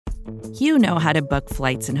You know how to book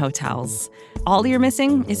flights and hotels. All you're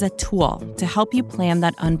missing is a tool to help you plan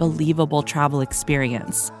that unbelievable travel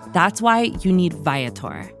experience. That's why you need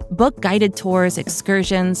Viator. Book guided tours,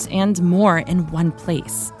 excursions, and more in one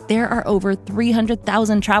place. There are over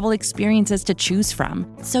 300,000 travel experiences to choose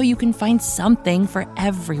from, so you can find something for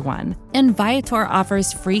everyone. And Viator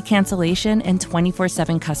offers free cancellation and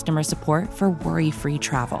 24/7 customer support for worry-free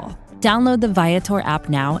travel. Download the Viator app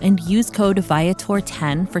now and use code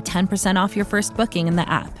Viator10 for 10% off your first booking in the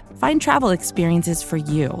app. Find travel experiences for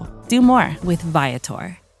you. Do more with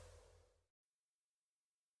Viator.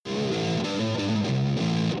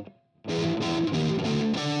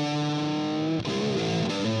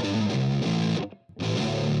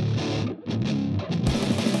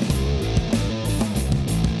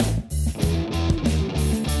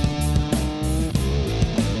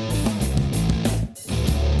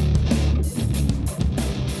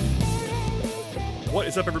 What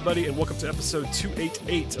is up, everybody, and welcome to episode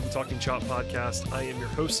 288 of the Talking Chop podcast. I am your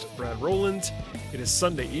host, Brad Rowland. It is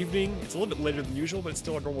Sunday evening. It's a little bit later than usual, but it's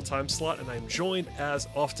still our normal time slot, and I am joined, as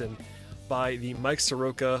often, by the Mike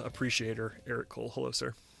Soroka appreciator, Eric Cole. Hello,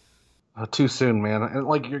 sir. Too soon, man. And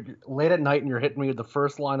like, you're late at night and you're hitting me with the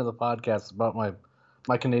first line of the podcast about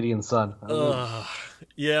my Canadian son.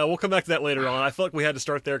 Yeah, we'll come back to that later on. I feel like we had to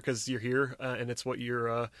start there because you're here, and it's what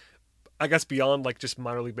you're... I guess beyond like just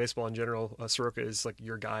minor league baseball in general, Soroka is like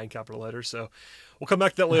your guy in capital letters. So we'll come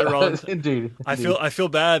back to that later on. Indeed. I feel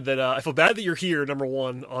bad that you're here, number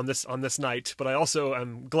one, on this night. But I also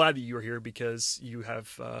am glad that you are here because you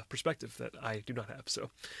have perspective that I do not have.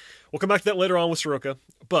 So we'll come back to that later on with Soroka.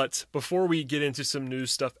 But before we get into some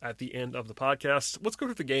news stuff at the end of the podcast, let's go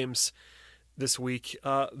through the games this week.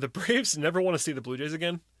 The Braves never want to see the Blue Jays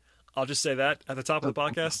again. I'll just say that at the top of the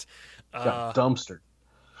podcast. Dumpster.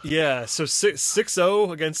 Yeah, so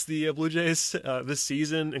 6-0 against the Blue Jays this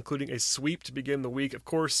season, including a sweep to begin the week. Of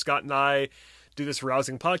course, Scott and I do this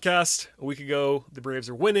rousing podcast. A week ago, the Braves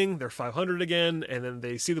are winning. They're 500 again, and then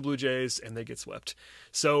they see the Blue Jays, and they get swept.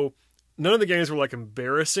 So none of the games were, like,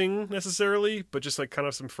 embarrassing necessarily, but just, like, kind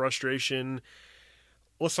of some frustration.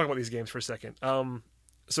 Let's talk about these games for a second.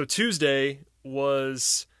 So Tuesday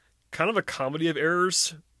was kind of a comedy of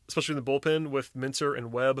errors, especially in the bullpen with Minter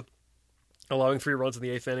and Webb, allowing 3 runs in the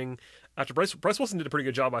 8th inning after Bryce Wilson did a pretty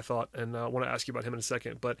good job, I thought, and I want to ask you about him in a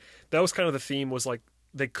second. But that was kind of the theme, was like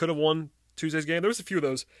they could have won Tuesday's game. There was a few of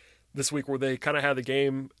those this week where they kind of had the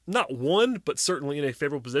game not won, but certainly in a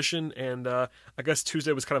favorable position. And I guess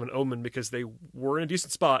Tuesday was kind of an omen because they were in a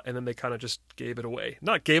decent spot, and then they kind of just gave it away.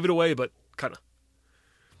 Not gave it away, but kind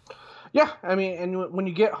of. Yeah, I mean, and when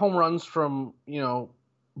you get home runs from,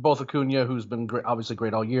 both Acuna, who's been great, obviously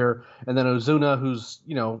great all year, and then Ozuna, who's,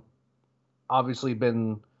 obviously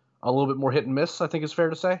been a little bit more hit and miss, I think is fair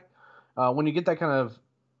to say. When you get that kind of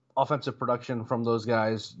offensive production from those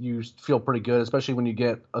guys, you feel pretty good, especially when you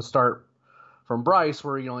get a start from Bryce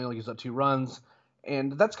where he only gives up 2 runs.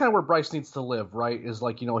 And that's kind of where Bryce needs to live, right? Is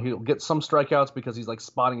like, he'll get some strikeouts because he's like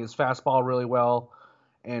spotting his fastball really well.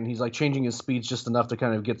 And he's like changing his speeds just enough to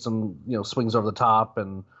kind of get some, swings over the top.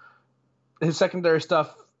 And his secondary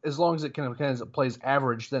stuff, as long as it kind of plays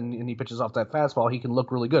average, and he pitches off that fastball, he can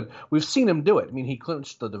look really good. We've seen him do it. I mean, he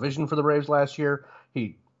clinched the division for the Braves last year.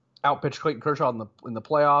 He outpitched Clayton Kershaw in the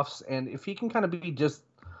playoffs, and if he can kind of be just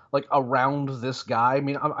like around this guy, I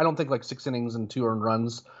mean, I don't think like 6 innings and 2 earned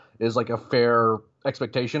runs is like a fair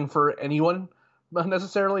expectation for anyone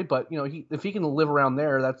necessarily. But if he can live around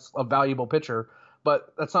there, that's a valuable pitcher.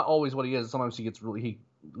 But that's not always what he is. Sometimes he gets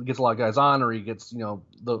a lot of guys on, or he gets,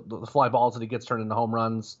 the fly balls that he gets turned into home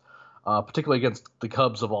runs, particularly against the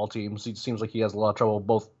Cubs of all teams. It seems like he has a lot of trouble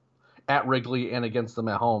both at Wrigley and against them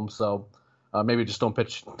at home. So maybe just don't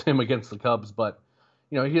pitch him against the Cubs. But,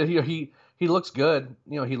 he looks good.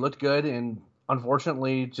 He looked good. And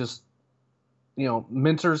unfortunately, just,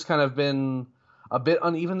 Minter's kind of been a bit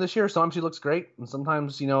uneven this year. Sometimes he looks great. And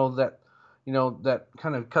sometimes, that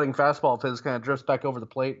kind of cutting fastball of his kind of drifts back over the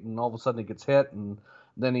plate, and all of a sudden it gets hit, and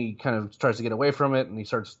then he kind of tries to get away from it, and he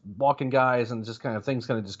starts walking guys, and just kind of things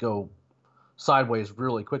kind of just go sideways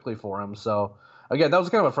really quickly for him. So again, that was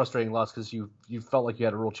kind of a frustrating loss because you felt like you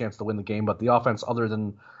had a real chance to win the game, but the offense, other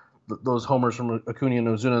than those homers from Acuna and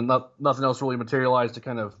Ozuna, nothing else really materialized to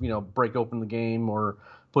kind of break open the game or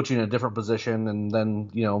put you in a different position. And then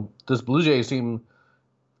this Blue Jays team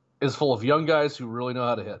is full of young guys who really know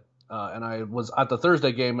how to hit. And I was at the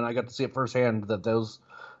Thursday game, and I got to see it firsthand that those,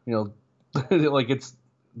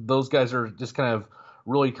 those guys are just kind of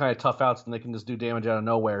really kind of tough outs, and they can just do damage out of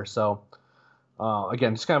nowhere. So,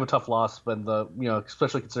 again, just kind of a tough loss, but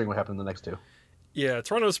especially considering what happened in the next 2. Yeah,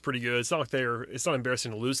 Toronto's pretty good. It's not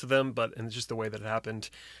embarrassing to lose to them, but and it's just the way that it happened.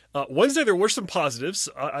 Wednesday there were some positives.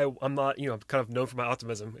 I'm not, I'm kind of known for my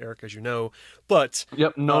optimism, Eric, as you know, but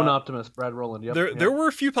Yep, known optimist, Brad Rowland. Yep. there were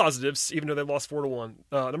a few positives, even though they lost 4-1.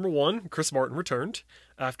 Number one, Chris Martin returned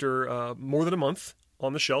after more than a month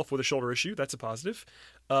on the shelf with a shoulder issue. That's a positive.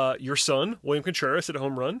 Your son, William Contreras, hit a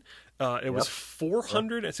home run. It was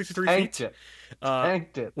 463 feet.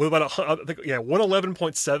 Tanked it. With about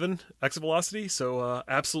 111.7 exit velocity, so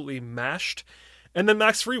absolutely mashed. And then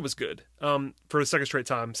Max Fried was good for the second straight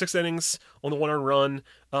time. 6 innings on the 1 earned run.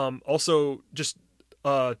 Also, just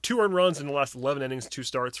 2 earned runs in the last 11 innings, 2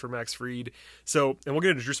 starts for Max Fried. So, and we'll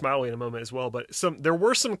get into Drew Smiley in a moment as well. But there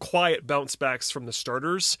were some quiet bounce backs from the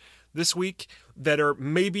starters this week that are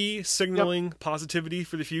maybe signaling positivity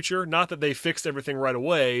for the future. Not that they fixed everything right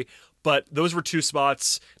away, but those were 2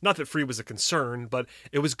 spots. Not that Fried was a concern, but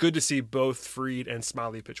it was good to see both Fried and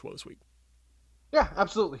Smiley pitch well this week. Yeah,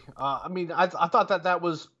 absolutely. I thought that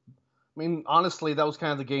was, honestly, that was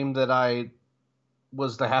kind of the game that I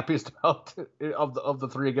was the happiest about of the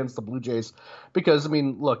 3 against the Blue Jays, because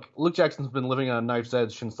look, Luke Jackson's been living on a knife's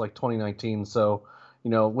edge since like 2019. So,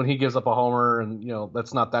 when he gives up a homer, and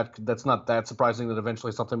that's not that surprising that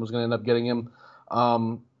eventually something was going to end up getting him.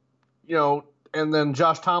 And then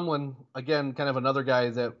Josh Tomlin, again, kind of another guy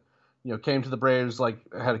that came to the Braves, like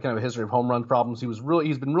had kind of a history of home run problems. He's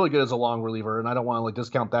been really good as a long reliever, and I don't want to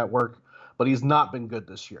discount that work, but he's not been good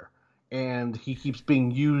this year. And he keeps being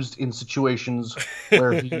used in situations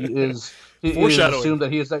where he is assumed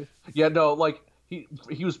that he is.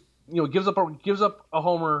 He was gives up a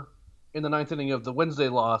homer in the 9th inning of the Wednesday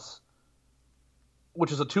loss,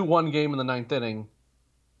 which is a 2-1 game in the 9th inning.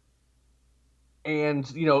 And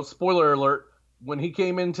spoiler alert, when he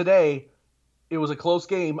came in today, it was a close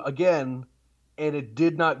game again, and it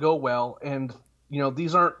did not go well. And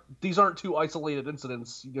these aren't 2 isolated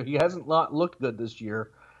incidents. He hasn't looked good this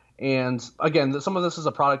year. And again, some of this is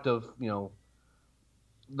a product of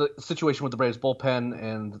the situation with the Braves bullpen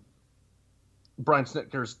and Brian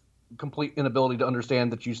Snitker's complete inability to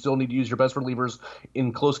understand that you still need to use your best relievers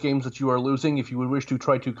in close games that you are losing if you would wish to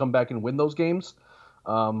try to come back and win those games.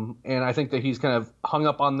 And I think that he's kind of hung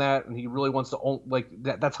up on that, and he really wants to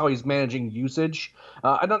that's how he's managing usage.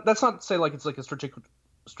 That's not to say like it's like a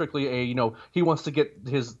strictly a he wants to get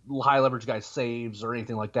his high leverage guys saves or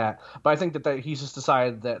anything like that. But I think that he's just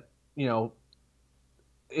decided that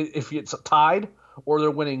if it's tied or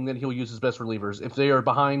they're winning, then he'll use his best relievers. If they are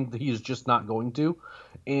behind, he is just not going to.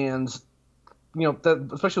 And that,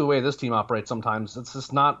 especially the way this team operates, sometimes it's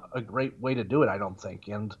just not a great way to do it, I don't think.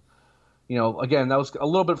 And again, that was a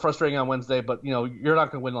little bit frustrating on Wednesday, but you're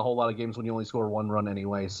not going to win a whole lot of games when you only score 1 run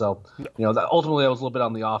anyway. So that ultimately that was a little bit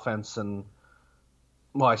on the offense, and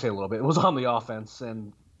I say a little bit, it was on the offense,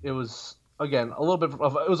 and it was again a little bit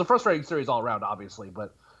of it was a frustrating series all around, obviously,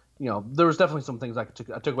 but there was definitely some things I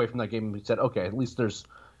took away from that game and said, okay, at least there's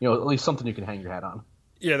at least something you can hang your hat on.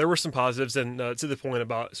 Yeah, there were some positives, and to the point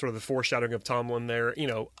about sort of the foreshadowing of Tomlin there,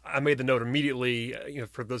 I made the note immediately,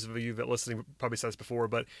 for those of you that listening probably said this before,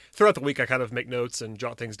 but throughout the week I kind of make notes and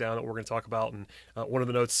jot things down that we're going to talk about, and one of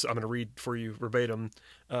the notes I'm going to read for you verbatim.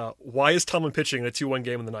 Why is Tomlin pitching in a 2-1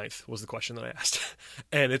 game in the 9th was the question that I asked.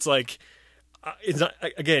 And it's like, it's not,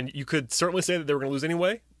 again, you could certainly say that they were going to lose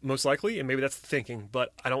anyway, most likely, and maybe that's the thinking,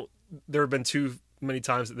 but there have been too many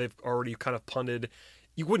times that they've already kind of punted.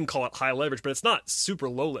 You wouldn't call it high leverage, but it's not super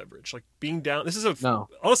low leverage. Like being down, this is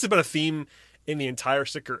honestly been a theme in the entire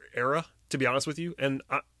Sticker era, to be honest with you. And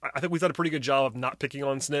I think we've done a pretty good job of not picking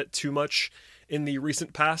on Snit too much in the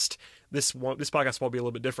recent past. This podcast will be a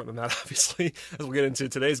little bit different than that, obviously, as we'll get into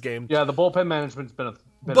today's game. Yeah, the bullpen management's been a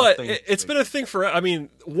thing. It's been a thing for,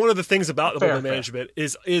 one of the things about the bullpen management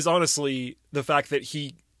is honestly the fact that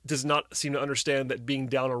he does not seem to understand that being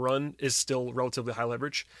down a run is still relatively high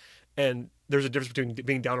leverage. And there's a difference between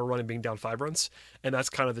being down a run and being down 5 runs. And that's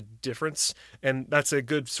kind of the difference. And that's a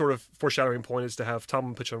good sort of foreshadowing point, is to have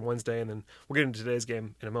Tomlin pitch on Wednesday. And then we'll get into today's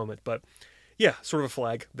game in a moment. But yeah, sort of a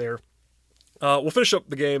flag there. We'll finish up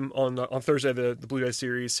the game on Thursday, the Blue Jays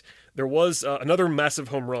series. There was another massive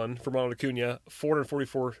home run from Ronald Acuna,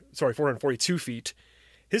 442 feet.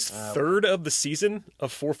 His third of the season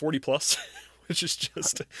of 440 plus. Which is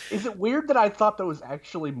just... Is it weird that I thought there was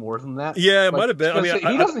actually more than that? Yeah, it might have been.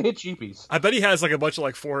 He doesn't hit cheapies. I bet he has like a bunch of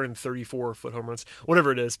 434-foot home runs,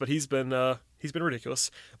 whatever it is. But he's been ridiculous.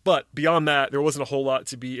 But beyond that, there wasn't a whole lot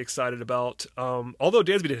to be excited about. Although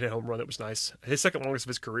Dansby did hit a home run, that was nice. His second longest of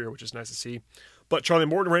his career, which is nice to see. But Charlie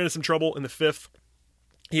Morton ran into some trouble in the 5th.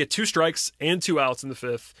 He had 2 strikes and 2 outs in the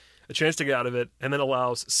 5th, a chance to get out of it, and then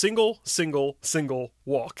allows single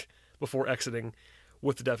walk before exiting.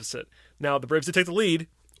 with the deficit. Now, the Braves did take the lead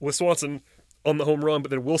with Swanson on the home run,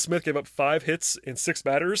 but then Will Smith gave up 5 hits in 6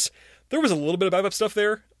 batters. There was a little bit of backup stuff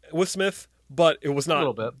there with Smith, but it was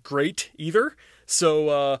not great either.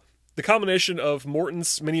 So the combination of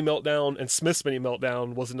Morton's mini meltdown and Smith's mini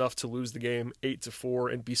meltdown was enough to lose the game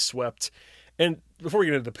 8-4 and be swept. And before we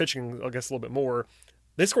get into the pitching, I guess a little bit more,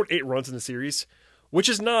 they scored 8 runs in the series, which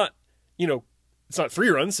is not, it's not 3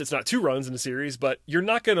 runs, it's not 2 runs in the series, but you're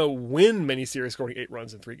not going to win many series scoring 8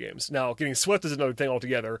 runs in 3 games. Now, getting swept is another thing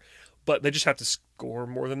altogether, but they just have to score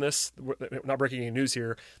more than this. We're not breaking any news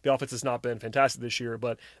here. The offense has not been fantastic this year,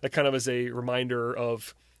 but that kind of is a reminder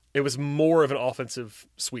of it was more of an offensive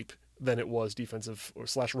sweep than it was defensive or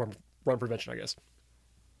 / run prevention, I guess.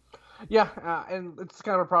 Yeah, and it's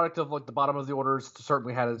kind of a product of like the bottom of the orders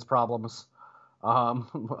certainly had its problems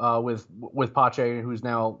with Pache, who's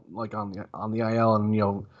now like on the IL,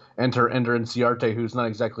 and enter Inciarte, who's not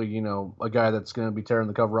exactly a guy that's going to be tearing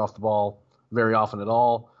the cover off the ball very often at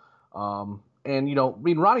all.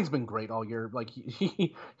 And Ronnie's been great all year. Like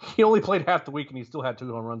he only played half the week and he still had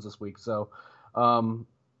 2 home runs this week. So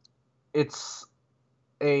it's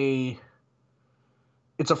a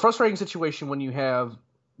frustrating situation when you have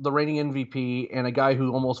the reigning MVP and a guy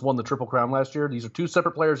who almost won the Triple Crown last year. These are 2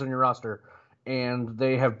 separate players on your roster, and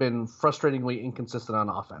they have been frustratingly inconsistent on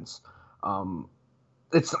offense.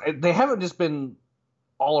 They haven't just been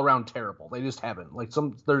all around terrible. They just haven't. Like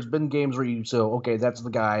there's been games where you say, okay, that's the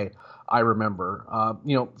guy I remember.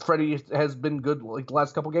 Freddie has been good. Like the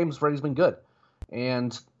last couple games, Freddie's been good,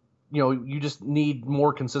 and you just need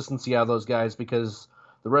more consistency out of those guys because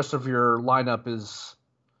the rest of your lineup is,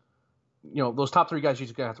 those top 3 guys you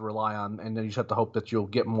just gonna have to rely on, and then you just have to hope that you'll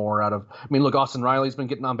get more out of. I mean, look, Austin Riley's been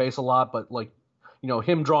getting on base a lot, but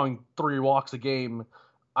him drawing 3 walks a game,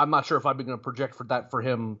 I'm not sure if I've been going to project for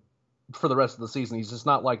him for the rest of the season. He's just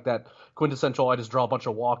not like that quintessential I just draw a bunch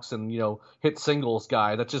of walks and hit singles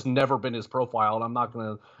guy. That's just never been his profile, and I'm not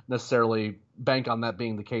going to necessarily bank on that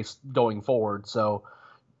being the case going forward. So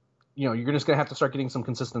you're just going to have to start getting some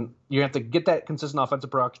consistent. You have to get that consistent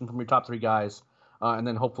offensive production from your top 3 guys, and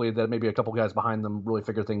then hopefully that maybe a couple guys behind them really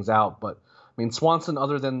figure things out. But I mean, Swanson,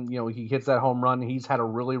 other than he hits that home run, he's had a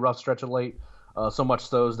really rough stretch of late. So much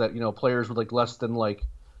so that players with like less than like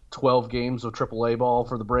 12 games of AAA ball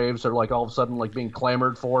for the Braves are like all of a sudden like being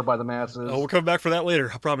clamored for by the masses. Oh, we'll come back for that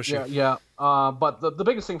later, I promise you. Yeah. But the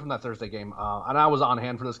biggest thing from that Thursday game, and I was on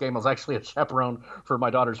hand for this game. I was actually a chaperone for my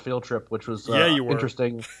daughter's field trip, which was you were.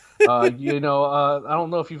 Interesting. I don't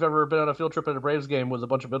know if you've ever been on a field trip at a Braves game with a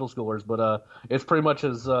bunch of middle schoolers, but it's pretty much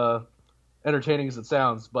as entertaining as it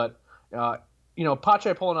sounds. But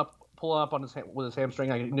Pache pulling up on with his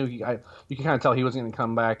hamstring, I knew you can kind of tell he wasn't going to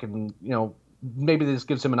come back, and maybe this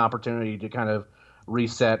gives him an opportunity to kind of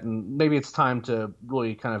reset, and maybe it's time to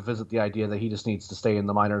really kind of visit the idea that he just needs to stay in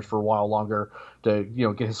the minors for a while longer to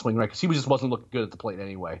get his swing right, because he just wasn't looking good at the plate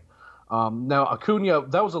anyway. Now Acuna,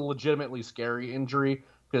 that was a legitimately scary injury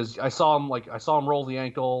because I saw him roll the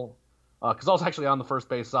ankle because I was actually on the first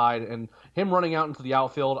base side, and him running out into the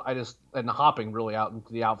outfield, and hopping really out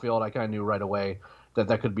into the outfield, I kind of knew right away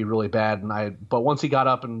that could be really bad. But once he got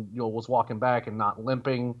up and was walking back and not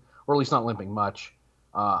limping, or at least not limping much,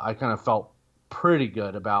 I kind of felt pretty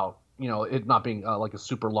good about it not being like a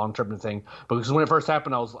super long-term thing. Because when it first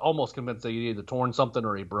happened, I was almost convinced that he either torn something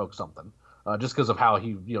or he broke something, just because of how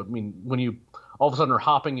he when you all of a sudden are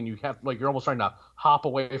hopping and you have you're almost trying to hop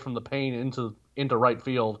away from the pain into right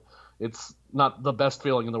field. It's not the best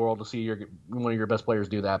feeling in the world to see one of your best players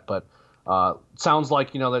do that, but sounds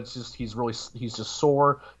like that's just he's just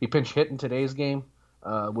sore. He pinch hit in today's game,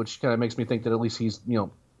 which kind of makes me think that at least he's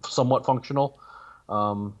somewhat functional,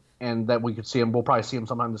 and that we could see him. We'll probably see him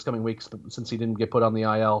sometime this coming week since he didn't get put on the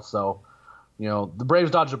IL. So the Braves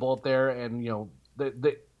dodged a bullet there, and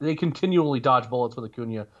they continually dodge bullets with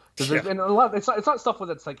Acuna. And a lot, it's not stuff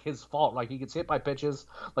that's like his fault. Like he gets hit by pitches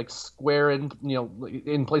like square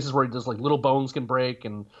in places where he does like little bones can break,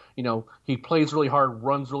 and he plays really hard,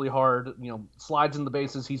 runs really hard, slides in the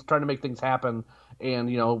bases. He's trying to make things happen,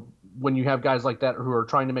 and when you have guys like that who are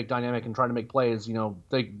trying to make dynamic and trying to make plays,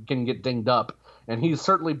 they can get dinged up, and he's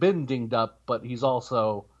certainly been dinged up, but he's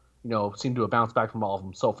also seemed to have bounced back from all of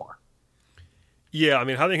them so far. Yeah, I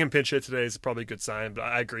mean, having him pinch hit today is probably a good sign, but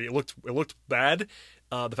I agree. It looked bad.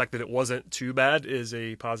 The fact that it wasn't too bad is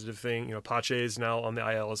a positive thing. Pache is now on the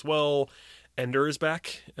IL as well. Ender is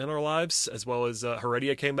back in our lives, as well as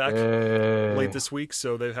Heredia came back late this week.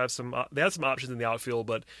 So they had some options in the outfield,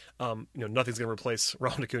 but nothing's going to replace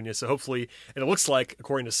Rowland Acuna. So hopefully, and it looks like,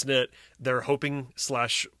 according to Snit, they're hoping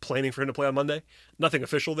 / planning for him to play on Monday. Nothing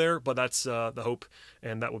official there, but that's the hope,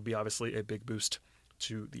 and that would be obviously a big boost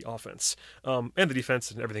to the offense and the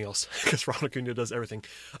defense and everything else, because Ronald Acuna does everything.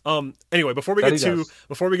 Anyway, before we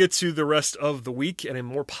get to the rest of the week and a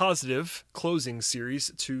more positive closing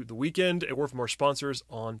series to the weekend, a word from our sponsors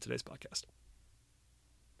on today's podcast.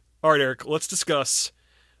 All right, Eric, let's discuss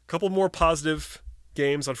a couple more positive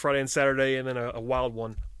games on Friday and Saturday, and then a wild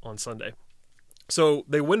one on Sunday. So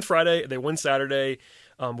they win Friday, they win Saturday.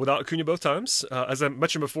 Without Acuna both times. As I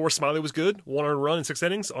mentioned before, Smiley was good. 1 earned run in 6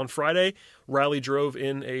 innings. On Friday, Riley drove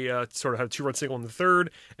in a sort of had a 2-run single in the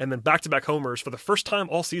third, and then back-to-back homers for the first time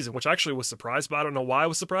all season, which I actually was surprised by. I don't know why I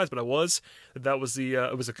was surprised, but I was. That was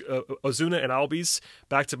it was Ozuna and Albies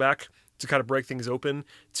back-to-back to kind of break things open,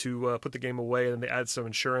 to put the game away, and then they add some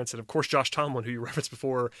insurance. And, of course, Josh Tomlin, who you referenced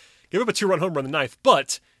before, gave up a 2-run home run in the ninth,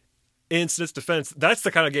 but in its defense, that's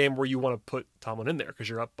the kind of game where you want to put Tomlin in there because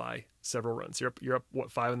you're up by several runs. You're up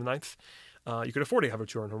 5 in the ninth. You could afford to have a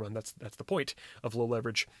 2-run home run. That's the point of low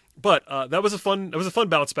leverage. But that was a fun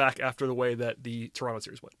bounce back after the way that the Toronto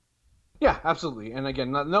series went. Yeah, absolutely. And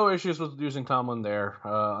again, no issues with using Tomlin there.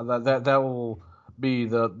 That will be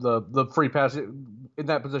the free pass in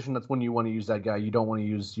that position. That's when you want to use that guy. You don't want to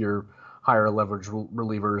use your higher leverage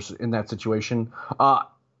relievers in that situation.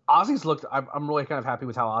 Ozzy's looked. I'm really kind of happy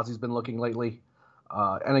with how Ozzy's been looking lately.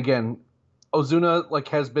 And again, Ozuna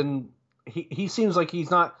has been. He seems like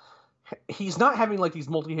he's not having these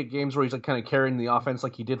multi-hit games where he's kind of carrying the offense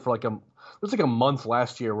like he did for it was a month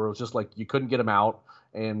last year where it was just you couldn't get him out,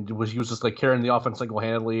 and he was just carrying the offense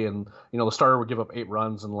single-handedly, and the starter would give up 8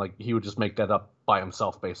 runs and he would just make that up by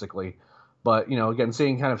himself basically. But again,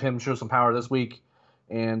 seeing kind of him show some power this week.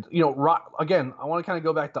 And again, I want to kind of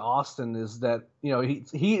go back to Austin. Is that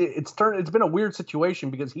it's been a weird situation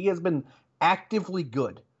because he has been actively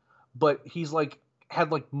good, but he's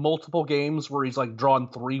had multiple games where he's drawn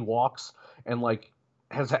 3 walks and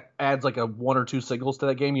adds a 1 or 2 singles to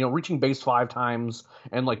that game. Reaching base 5 times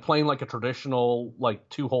and playing a traditional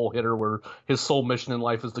 2-hole hitter where his sole mission in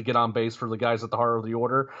life is to get on base for the guys at the heart of the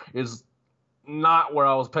order is not where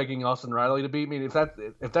I was pegging Austin Riley to be. I mean, if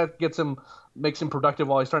that makes him productive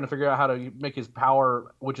while he's trying to figure out how to make his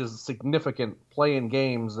power, which is significant, play in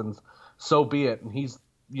games, and so be it. And he's,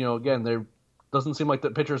 again, there doesn't seem like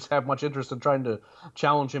the pitchers have much interest in trying to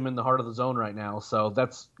challenge him in the heart of the zone right now. So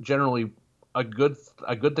that's generally a good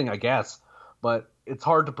thing, I guess. But it's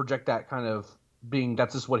hard to project that kind of being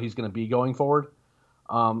that's just what he's going to be going forward.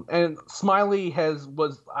 And Smiley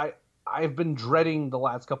I've been dreading the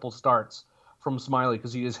last couple starts from Smiley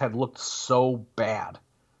because he just had looked so bad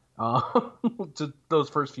to those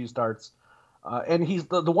first few starts. And he's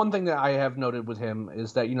the one thing that I have noted with him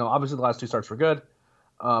is that, obviously the last 2 starts were good,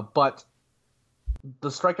 but the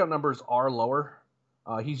strikeout numbers are lower.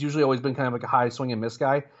 He's usually always been kind of a high swing and miss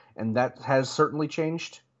guy, and that has certainly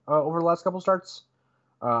changed over the last couple starts.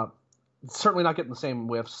 Certainly not getting the same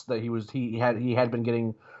whiffs that he had been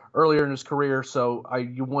getting earlier in his career, so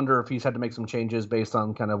you wonder if he's had to make some changes based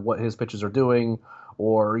on kind of what his pitches are doing,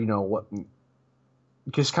 or what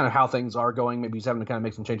just kind of how things are going. Maybe he's having to kind of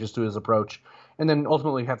make some changes to his approach, and then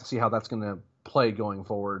ultimately have to see how that's going to play going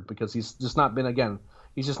forward because he's just not been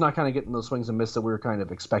he's just not kind of getting those swings and misses that we were kind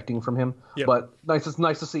of expecting from him. Yep. But it's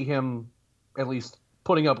nice to see him at least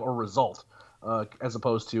putting up a result. As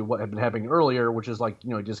opposed to what had been happening earlier, which is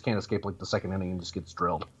he just can't escape the second inning and just gets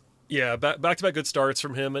drilled. Yeah, back-to-back good starts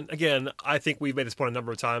from him. And again, I think we've made this point a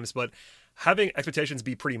number of times, but having expectations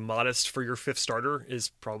be pretty modest for your 5th starter is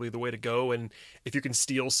probably the way to go. And if you can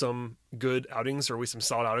steal some good outings or at least some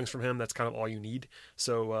solid outings from him, that's kind of all you need.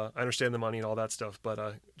 So I understand the money and all that stuff,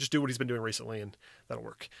 but just do what he's been doing recently and that'll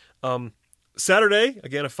work. Saturday,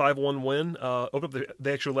 again, a 5-1 win.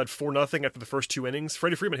 They actually led 4-0 after the first 2 innings.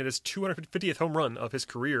 Freddie Freeman hit his 250th home run of his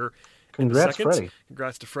career. Congrats, Freddie.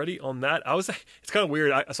 Congrats to Freddie on that. It's kind of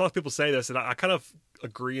weird. I saw people say this, and I kind of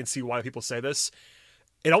agree and see why people say this.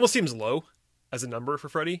 It almost seems low as a number for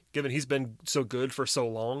Freddie, given he's been so good for so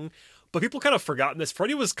long. But people kind of forgotten this.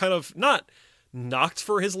 Freddie was kind of not knocked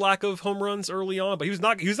for his lack of home runs early on, but he was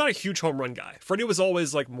not a huge home run guy. Freddie was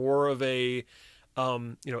always more of a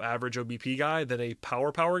average OBP guy than a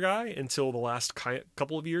power guy until the last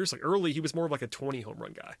couple of years. Early, he was more of a 20 home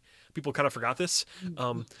run guy. People kind of forgot this.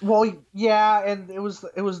 Well, yeah, and it was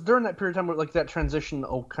during that period of time where that transition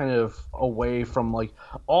kind of away from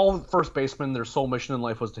all first basemen, their sole mission in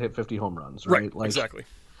life was to hit 50 home runs, right? Exactly.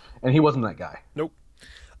 And he wasn't that guy. Nope.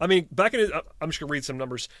 I mean, back in I'm just gonna read some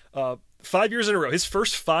numbers. 5 years in a row, his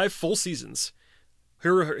first 5 full seasons.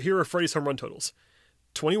 Here are Freddie's home run totals: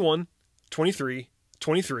 21, 23,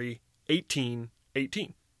 23, 18,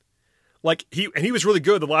 18. Like he was really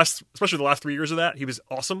good especially the last 3 years of that. He was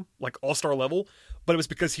awesome, like all-star level, but it was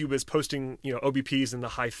because he was posting, OBPs in the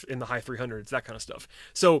high 300s, that kind of stuff.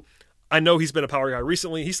 So I know he's been a power guy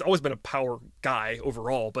recently. He's always been a power guy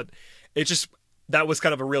overall, but it just, that was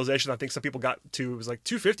kind of a realization I think some people got to. It was like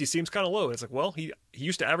 250 seems kind of low. And it's like, well, he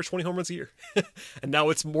used to average 20 home runs a year. And now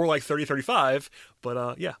it's more like 30, 35.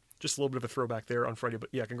 But yeah, just a little bit of a throwback there on Friday. But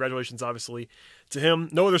yeah, congratulations, obviously, to him.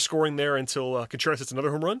 No other scoring there until Contreras hits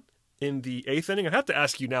another home run in the 8th inning. I have to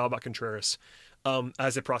ask you now about Contreras.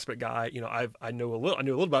 As a prospect guy, I knew a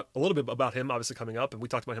little bit about him, obviously, coming up, and we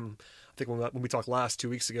talked about him, I think, when we talked last 2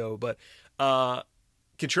 weeks ago. But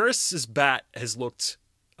Contreras' bat has looked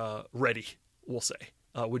ready, we'll say.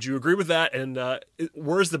 Would you agree with that? And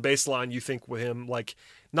where's the baseline you think with him? Like,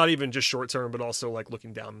 not even just short term, but also like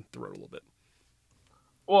looking down the road a little bit.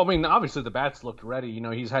 Well, I mean, obviously the bat's looked ready.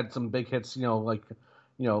 He's had some big hits. And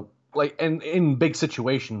in big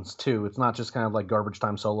situations too. It's not just kind of like garbage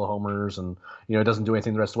time solo homers, and it doesn't do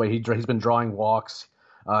anything the rest of the way. He's been drawing walks,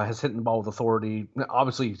 has hit the ball with authority.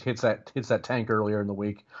 Obviously, hits that tank earlier in the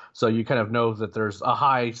week, so you kind of know that there's a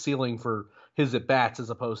high ceiling for his at bats as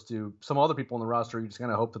opposed to some other people in the roster. You just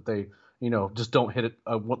kind of hope that they just don't hit it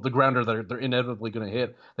the grounder that they're inevitably going to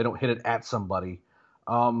hit. They don't hit it at somebody.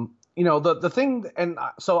 The thing, and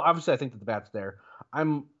so obviously I think that the bat's there. I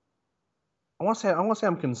want to say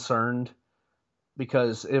I'm concerned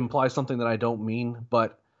because it implies something that I don't mean,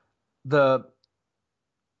 but the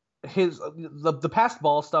past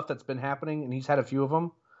ball stuff that's been happening, and he's had a few of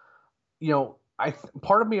them.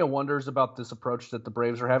 Part of me wonders about this approach that the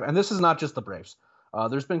Braves are having, and this is not just the Braves.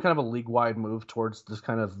 There's been kind of a league-wide move towards this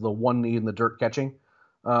kind of the one knee in the dirt catching,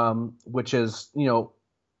 which is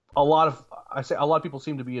a lot of people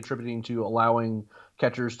seem to be attributing to allowing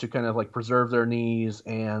catchers to kind of like preserve their knees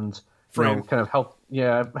and kind of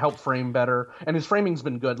help frame better. And his framing's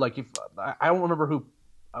been good. Like, if I don't remember who,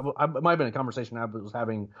 it might have been a conversation I was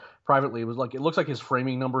having privately. It was like, it looks like his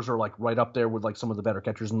framing numbers are like right up there with like some of the better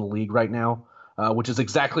catchers in the league right now, which is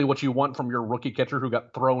exactly what you want from your rookie catcher who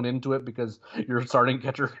got thrown into it because your starting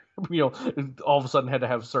catcher, all of a sudden had to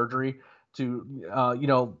have surgery to,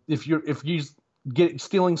 if he's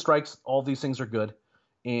stealing strikes, all these things are good.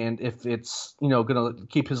 And if it's, going to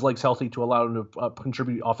keep his legs healthy to allow him to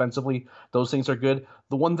contribute offensively, those things are good.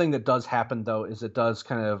 The one thing that does happen, though, is it does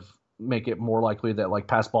kind of make it more likely that like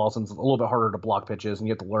pass balls, and it's a little bit harder to block pitches, and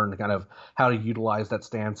you have to learn kind of how to utilize that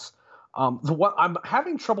stance. What I'm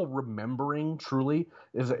having trouble remembering truly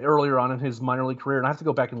is earlier on in his minor league career, and I have to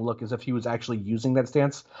go back and look as if he was actually using that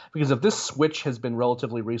stance, because if this switch has been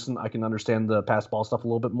relatively recent, I can understand the pass ball stuff a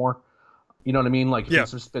little bit more. You know what I mean? Like, if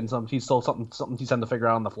there's been he's still something he's had to figure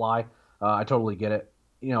out on the fly. I totally get it.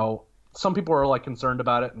 Some people are like concerned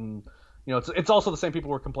about it, and it's also the same people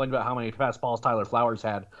who are complaining about how many pass balls Tyler Flowers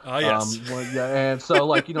had. Yes. And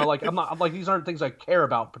so I'm not these aren't things I care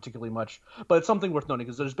about particularly much, but it's something worth noting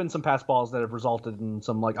because there's been some pass balls that have resulted in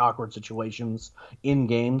some like awkward situations in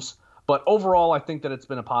games. But overall, I think that it's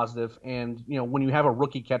been a positive. And when you have a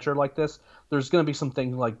rookie catcher like this, there's going to be some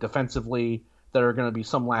things like defensively that are going to be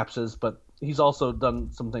some lapses, but he's also done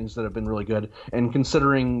some things that have been really good. And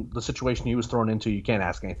considering the situation he was thrown into, you can't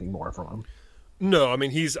ask anything more from him. No, I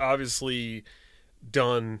mean, he's obviously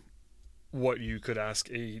done what you could ask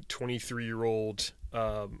a 23-year-old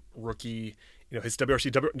rookie. His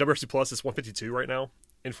WRC plus is 152 right now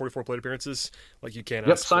in 44 plate appearances. Like, you can't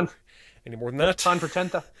ask for any more than that. Signed for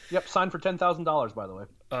 $10,000, by the way.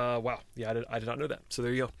 Wow. Yeah, I did not know that. So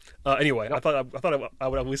there you go. Anyway, yep. I thought I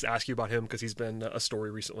would at least ask you about him because he's been a story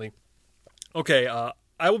recently. Okay,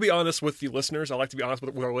 I will be honest with the listeners. I like to be honest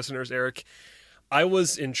with our listeners, Eric. I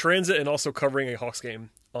was in transit and also covering a Hawks game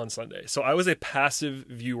on Sunday. So I was a passive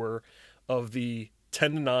viewer of the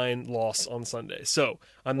 10-9 loss on Sunday. So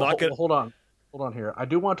I'm not going to... Hold on here. I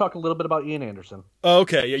do want to talk a little bit about Ian Anderson.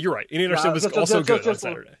 Okay, yeah, you're right. Ian Anderson was also good on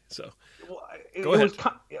Saturday. So go ahead.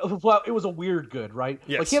 It was a weirard good, right?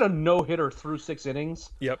 Yes. Like, he had a no-hitter through 6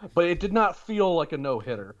 innings. Yep. But it did not feel like a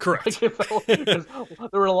no-hitter. Correct. Like, there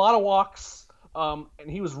were a lot of walks, and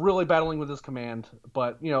he was really battling with his command.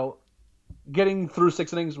 But, getting through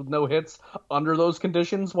 6 innings with no hits under those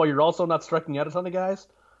conditions while you're also not striking out a ton of guys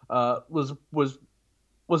was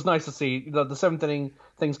nice to see. The 7th inning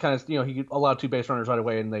things kind of, he allowed 2 base runners right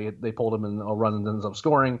away, and they pulled him in a run and ends up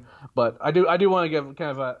scoring. But I do want to give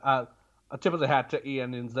kind of a tip of the hat to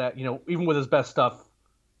Ian in that, even with his best stuff,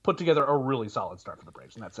 put together a really solid start for the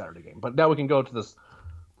Braves in that Saturday game. But now we can go to this.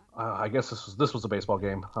 I guess this was a baseball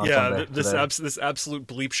game. On Sunday, this absolute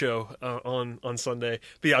bleep show on Sunday.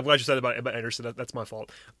 But yeah, I'm glad you said about Anderson. That's my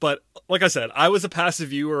fault. But like I said, I was a passive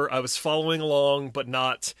viewer. I was following along, but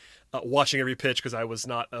not watching every pitch because I was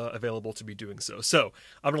not available to be doing so. So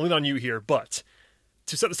I'm going to lean on you here, but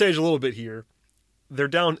to set the stage a little bit here, they're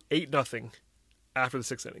down 8-0 after the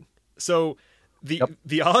 6th inning. So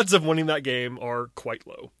the odds of winning that game are quite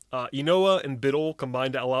low. Inoue and Biddle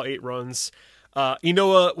combined to allow 8 runs.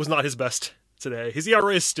 Inoue was not his best today. His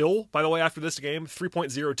ERA is still, by the way, after this game,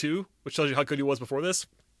 3.02, which tells you how good he was before this,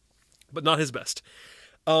 but not his best.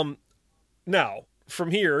 Now,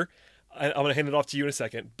 from here, I'm going to hand it off to you in a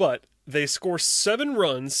second, but they score 7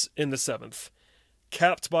 runs in the 7th,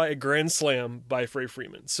 capped by a grand slam by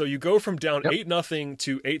Freeman. So you go from down 8-0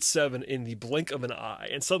 to 8-7 in the blink of an eye,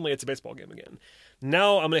 and suddenly it's a baseball game again.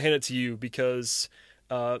 Now I'm going to hand it to you because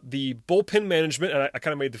the bullpen management, and I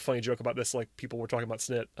kind of made the funny joke about this, like people were talking about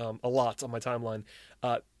Snit a lot on my timeline.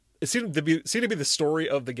 It seemed to be the story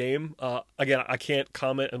of the game. Again, I can't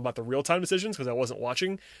comment about the real-time decisions because I wasn't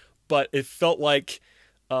watching, but it felt like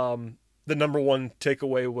the number one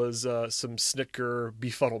takeaway was some Snitker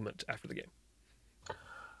befuddlement after the game.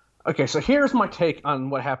 Okay, so here's my take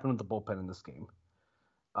on what happened with the bullpen in this game.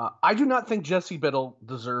 I do not think Jesse Biddle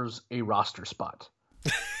deserves a roster spot.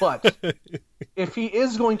 But if he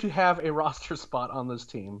is going to have a roster spot on this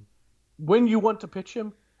team, when you want to pitch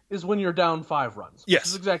him is when you're down 5 runs. Yes.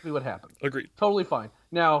 This is exactly what happened. Agreed. Totally fine.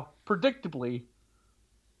 Now, predictably,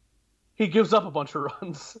 he gives up a bunch of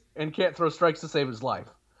runs and can't throw strikes to save his life,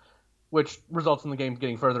 which results in the game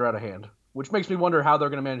getting further out of hand, which makes me wonder how they're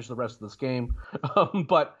going to manage the rest of this game.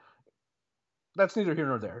 But that's neither here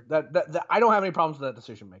nor there. That I don't have any problems with that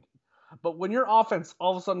decision making. But when your offense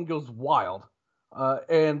all of a sudden goes wild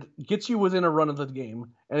and gets you within a run of the game,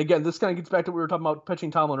 and again, this kind of gets back to what we were talking about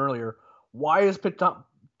pitching Tomlin earlier. Why is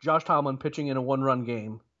Josh Tomlin pitching in a 1-run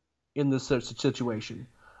game in this situation?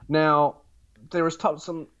 Now, there was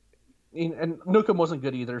some, and Newcomb wasn't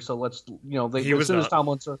good either. So let's, as soon as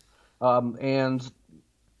Tomlin, and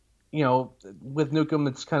with Newcomb,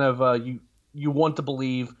 it's kind of you want to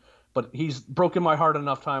believe. But he's broken my heart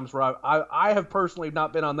enough times where I have personally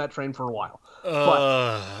not been on that train for a while.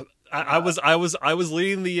 I was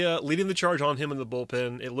leading the charge on him in the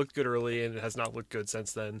bullpen. It looked good early, and it has not looked good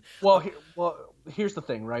since then. Well, here's the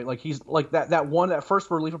thing, right? Like he's like that first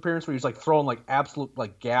relief appearance where he's like throwing like absolute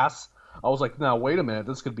like gas. I was like, now wait a minute,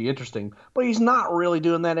 this could be interesting. But he's not really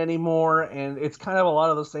doing that anymore, and it's kind of a lot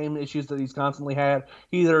of the same issues that he's constantly had.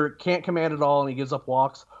 He either can't command it all and he gives up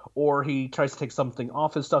walks, or he tries to take something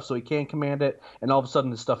off his stuff so he can command it, and all of a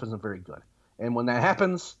sudden his stuff isn't very good. And when that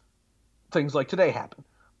happens, things like today happen.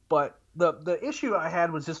 But the issue I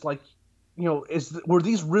had was just like, were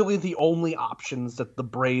these really the only options that the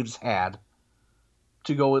Braves had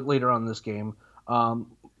to go with later on in this game?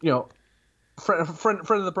 Friend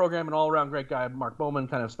of the program and all-around great guy, Mark Bowman,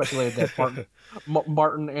 kind of speculated that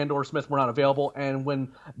Martin and or Smith were not available. And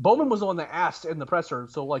when Bowman was the one that asked in the presser,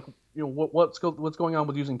 so like, what's going on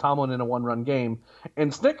with using Tomlin in a 1-run game?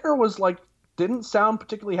 And Snitker was like, didn't sound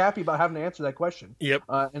particularly happy about having to answer that question. Yep.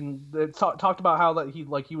 And it talked about how that he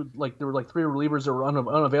would there were like 3 relievers that were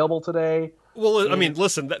unavailable today. Well, I mean,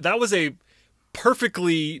 listen, that was a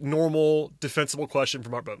perfectly normal, defensible question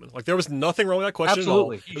from Mark Bowman. Like, there was nothing wrong with that question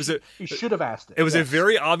Absolutely. at all. He should have asked it. It was a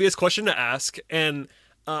very obvious question to ask, and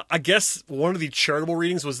I guess one of the charitable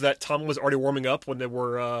readings was that Tom was already warming up when they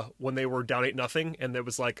were down 8-0, and it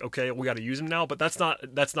was like, okay, we got to use him now. But that's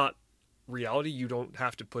not reality. You don't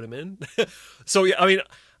have to put him in. So yeah, I mean,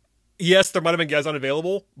 yes, there might have been guys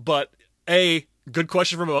unavailable, but A, good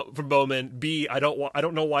question from Bowman. B, I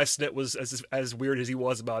don't know why Snit was as weird as he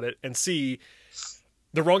was about it, and C,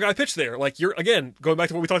 the wrong guy pitched there. Like, you're, again, going back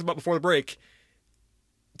to what we talked about before the break,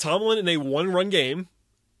 Tomlin in a 1-run game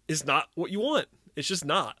is not what you want. It's just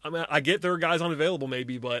not. I mean, I get there are guys unavailable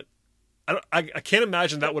maybe, but I can't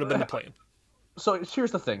imagine that would have been the plan. So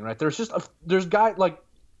here's the thing, right? There's guys like,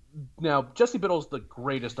 now Jesse Biddle's the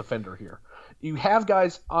greatest offender here. You have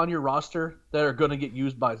guys on your roster that are going to get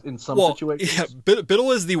used in some situations. Yeah,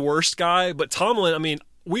 Biddle is the worst guy, but Tomlin, I mean,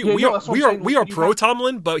 we are pro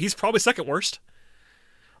Tomlin, but he's probably second worst.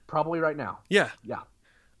 Probably right now. Yeah.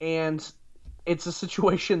 And it's a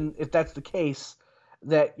situation, if that's the case,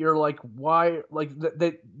 that you're like, why? Like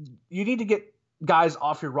that you need to get guys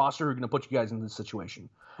off your roster who are going to put you guys in this situation.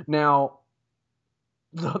 Now,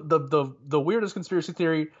 the weirdest conspiracy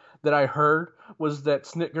theory that I heard was that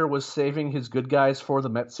Snitker was saving his good guys for the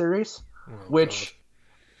Mets series,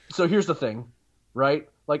 So here's the thing, right?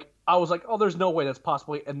 Like, I was like, oh, there's no way that's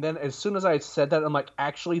possible. And then as soon as I said that, I'm like,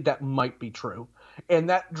 actually, that might be true. And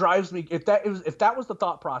that drives me, if that was the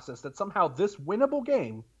thought process, that somehow this winnable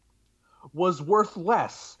game was worth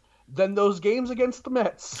less than those games against the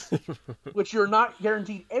Mets, which you're not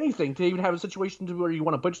guaranteed anything to even have a situation to where you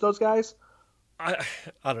want to pitch those guys.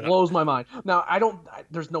 I don't know. Blows my mind. Now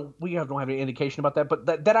we don't have any indication about that, but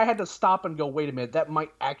that I had to stop and go, wait a minute, that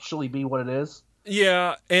might actually be what it is.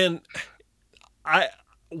 Yeah, and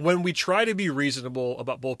when we try to be reasonable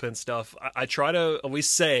about bullpen stuff, I try to at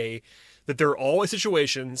least say that there are always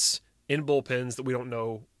situations in bullpens that we don't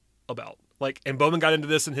know about. Like, and Bowman got into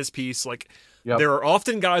this in his piece. Like, there are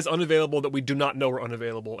often guys unavailable that we do not know are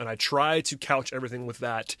unavailable, and I try to couch everything with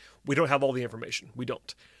that. We don't have all the information. We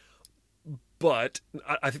don't. But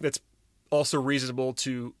I think that's also reasonable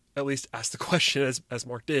to at least ask the question, as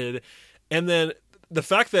Mark did. And then the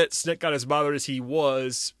fact that Snit got as bothered as he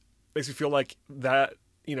was makes me feel like that,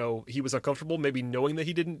 he was uncomfortable, maybe knowing that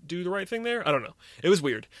he didn't do the right thing there. I don't know. It was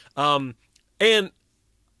weird. And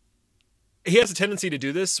he has a tendency to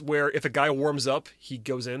do this where if a guy warms up, he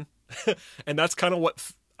goes in. And that's kind of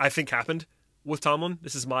what I think happened with Tomlin.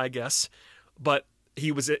 This is my guess. But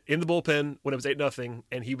he was in the bullpen when it was 8-0,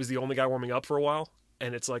 and he was the only guy warming up for a while.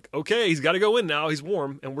 And it's like, okay, he's got to go in now. He's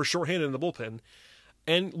warm, and we're shorthanded in the bullpen.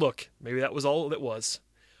 And look, maybe that was all it was.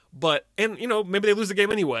 But, maybe they lose the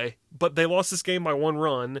game anyway, but they lost this game by 1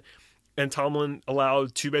 run, and Tomlin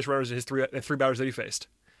allowed 2 base runners in his three batters that he faced.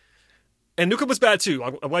 And Newcomb was bad too.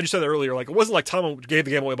 I'm glad you said that earlier. Like, it wasn't like Tomlin gave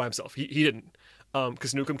the game away by himself. He didn't.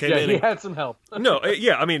 Because Newcomb came in. Yeah, he had some help. No,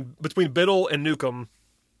 yeah, I mean, between Biddle and Newcomb,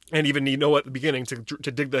 and even at the beginning to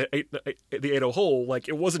dig the 8-0 hole, like,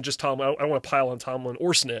 it wasn't just Tomlin. I don't want to pile on Tomlin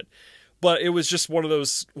or Snit, but it was just one of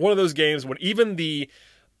those games when even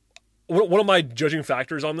one of my judging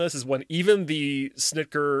factors on this is when even the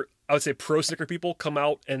Snitker, I would say pro Snitker people, come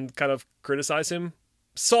out and kind of criticize him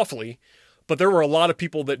softly. But there were a lot of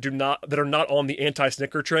people that are not on the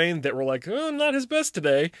anti-Snicker train that were like, oh, not his best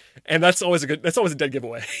today. And that's always a dead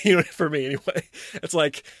giveaway, for me anyway. It's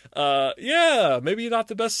like, yeah, maybe not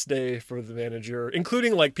the best day for the manager,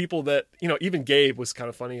 including like people that, even Gabe was kind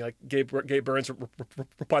of funny. Like Gabe Burns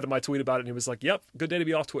replied to my tweet about it, and he was like, yep, good day to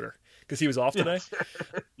be off Twitter, because he was off today.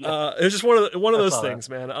 Yeah. It was just one of those things,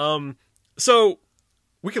 man. So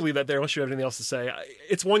we can leave that there unless you have anything else to say.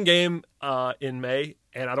 It's one game in May,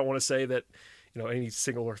 and I don't want to say that any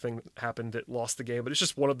singular thing that happened that lost the game, but it's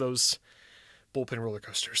just one of those bullpen roller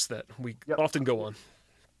coasters that we often go on.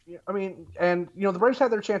 Yeah, I mean, and the Braves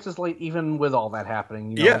had their chances late, even with all that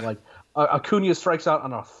happening. Like Acuna strikes out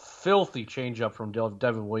on a filthy changeup from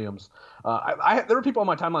Devin Williams. There were people on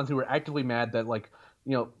my timelines who were actively mad that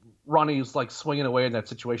Ronnie's like swinging away in that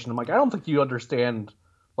situation. I'm like, I don't think you understand.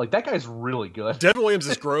 Like, that guy's really good. Devin Williams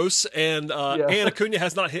is gross, and Acuna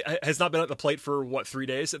has not been at the plate for 3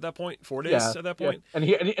 days at that point, 4 days at that point, and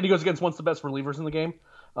he goes against one of the best relievers in the game,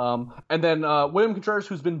 and then William Contreras,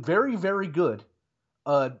 who's been very, very good,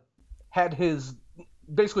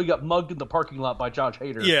 basically got mugged in the parking lot by Josh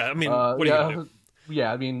Hader. Yeah, I mean, what are you gonna do?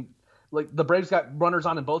 Yeah, I mean, like, the Braves got runners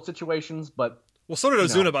on in both situations, but. Well, so did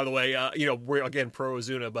Ozuna, by the way. We're again pro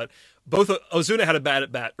Ozuna, but both Ozuna had a bad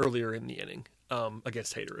at bat earlier in the inning.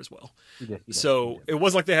 Against Hader as well. It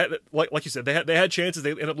wasn't like they had, like you said, they had chances.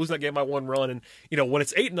 They ended up losing that game by 1 run, and when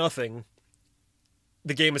it's 8-0,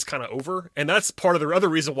 the game is kind of over, and that's part of the other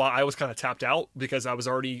reason why I was kind of tapped out, because I was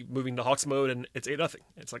already moving to Hawks mode, and it's 8-0.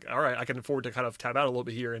 It's like, all right, I can afford to kind of tap out a little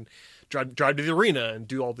bit here and drive to the arena and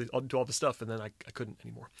do all the stuff, and then I couldn't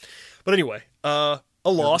anymore. But anyway, a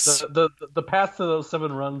loss. The path to those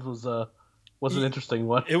 7 runs was an interesting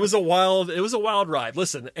one. It was a wild ride.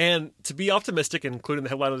 Listen, and to be optimistic, including the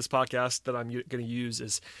headline of this podcast that I'm going to use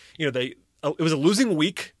is, it was a losing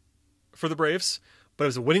week for the Braves, but it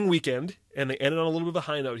was a winning weekend, and they ended on a little bit of a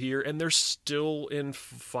high note here, and they're still in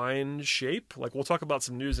fine shape. Like, we'll talk about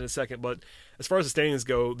some news in a second, but as far as the standings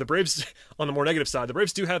go, the Braves, on the more negative side, the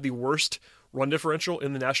Braves do have the worst run differential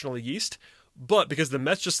in the National League East, but because the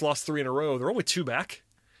Mets just lost 3 in a row, they're only 2 back.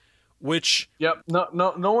 Which no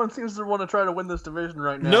one seems to want to try to win this division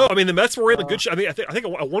right now. No, I mean, the Mets were in a good shape. I mean, I think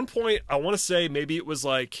at one point, I want to say maybe it was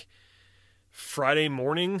like Friday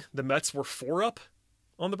morning, the Mets were 4 up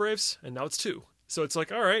on the Braves, and now it's 2. So it's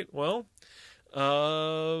like, all right, well,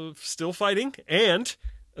 still fighting. And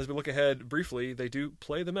as we look ahead briefly, they do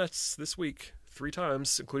play the Mets this week 3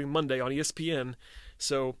 times, including Monday on ESPN.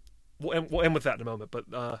 So we'll end with that in a moment, but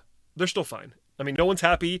they're still fine. I mean, no one's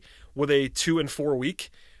happy with a 2-4 week.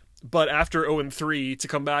 But after 0-3 to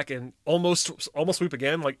come back and almost sweep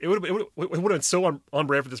again, like, it would have been so on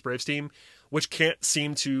brand for this Braves team, which can't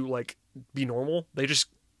seem to like be normal. They just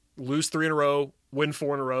lose 3 in a row, win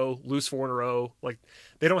 4 in a row, lose 4 in a row. Like,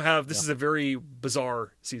 they don't have. This is a very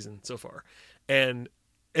bizarre season so far, and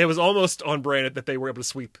it was almost on brand that they were able to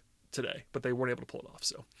sweep today, but they weren't able to pull it off.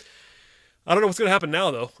 So I don't know what's going to happen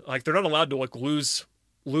now, though. Like, they're not allowed to like lose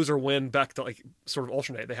or win back to like sort of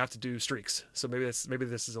alternate. They have to do streaks. So maybe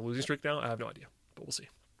this is a losing streak now. I have no idea. but we'll see.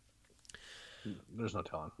 There's no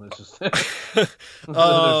telling. It's just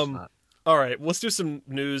all right, let's do some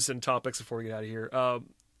news and topics before we get out of here.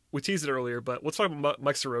 We teased it earlier, but let's talk about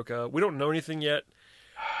Mike Soroka. We don't know anything yet,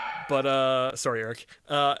 but sorry, Eric.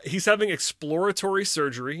 He's having exploratory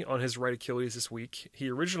surgery on his right Achilles this week.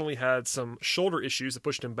 He originally had some shoulder issues that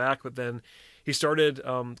pushed him back, but then he started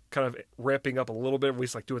kind of ramping up a little bit.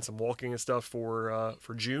 He's like doing some walking and stuff for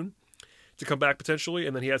June to come back potentially,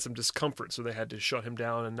 and then he had some discomfort, so they had to shut him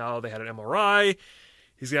down, and now they had an MRI.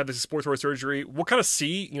 He's going to have this exploratory surgery. We'll kind of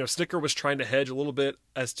see. Snicker was trying to hedge a little bit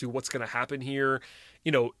as to what's going to happen here.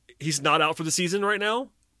 He's not out for the season right now,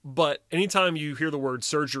 but anytime you hear the word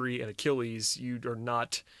surgery and Achilles, you are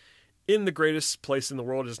not in the greatest place in the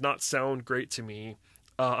world. It does not sound great to me.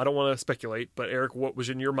 I don't want to speculate, but Eric, what was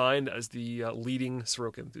in your mind as the leading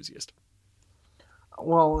Soroka enthusiast?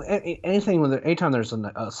 Well, anytime there's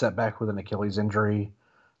a setback with an Achilles injury,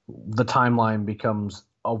 the timeline becomes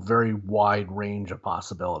a very wide range of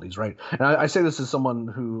possibilities, right? And I say this as someone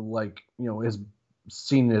who, has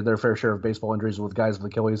seen their fair share of baseball injuries with guys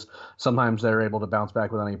with Achilles. Sometimes they're able to bounce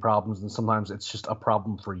back without any problems, and sometimes it's just a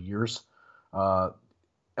problem for years. And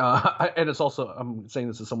it's also, I'm saying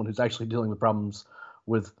this as someone who's actually dealing with problems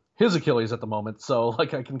with his Achilles at the moment, so I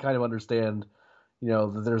can kind of understand,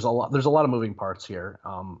 that there's a lot of moving parts here,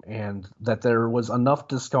 and that there was enough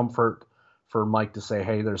discomfort for Mike to say,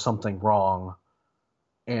 hey, there's something wrong.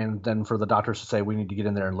 And then for the doctors to say we need to get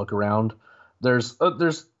in there and look around. There's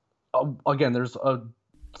a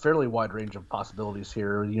fairly wide range of possibilities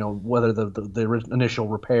here. Whether the initial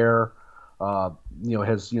repair,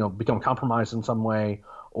 has become compromised in some way,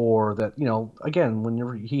 or that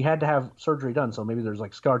again he had to have surgery done, so maybe there's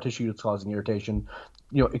like scar tissue that's causing irritation.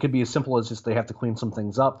 It could be as simple as just they have to clean some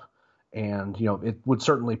things up, and it would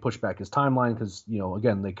certainly push back his timeline because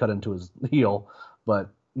again they cut into his heel,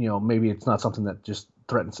 but maybe it's not something that just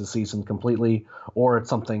threatens his season completely, or it's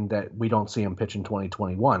something that we don't see him pitch in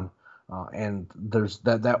 2021. And there's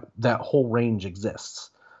that whole range exists.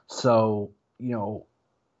 So,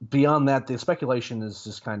 beyond that, the speculation is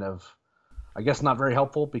just kind of, I guess, not very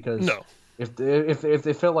helpful because if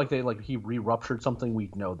they felt like he re-ruptured something,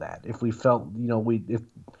 we'd know that. If we felt,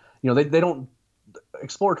 they don't,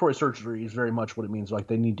 exploratory surgery is very much what it means. Like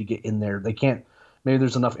they need to get in there. They can't, maybe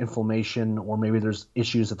there's enough inflammation or maybe there's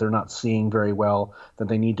issues that they're not seeing very well that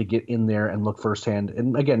they need to get in there and look firsthand.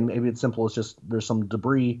 And again, maybe it's simple as just there's some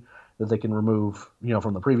debris that they can remove,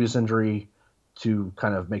 from the previous injury to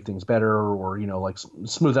kind of make things better or,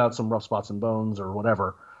 smooth out some rough spots and bones or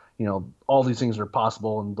whatever. All these things are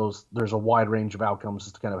possible, and there's a wide range of outcomes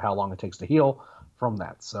as to kind of how long it takes to heal from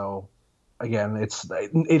that. So again,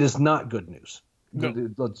 it is not good news. No.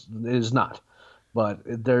 It is not. But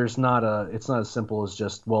it's not as simple as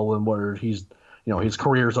just, well, then where he's, his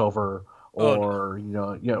career's over or,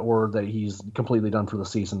 or that he's completely done for the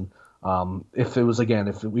season. If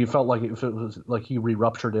we felt like if it was like he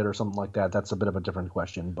re-ruptured it or something like that, that's a bit of a different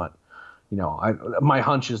question. But, my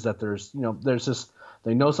hunch is that there's just,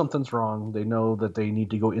 they know something's wrong. They know that they need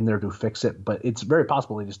to go in there to fix it, but it's very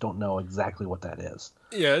possible they just don't know exactly what that is.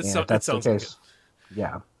 Yeah, it sounds like it.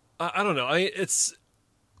 Yeah. I don't know.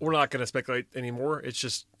 We're not going to speculate anymore. It's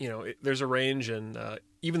just, there's a range, and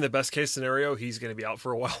even the best case scenario, he's going to be out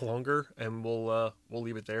for a while longer, and we'll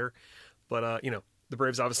leave it there. But the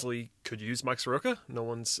Braves obviously could use Mike Soroka. No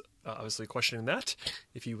one's obviously questioning that.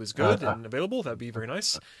 If he was good and available, that'd be very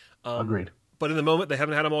nice. Agreed. But in the moment, they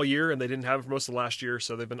haven't had him all year, and they didn't have him for most of last year,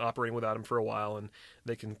 so they've been operating without him for a while, and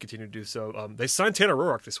they can continue to do so. They signed Tanner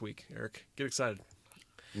Roark this week. Eric, get excited.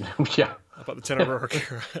 Yeah. How about the Tanner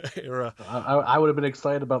Roark era? I would have been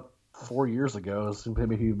excited about 4 years ago.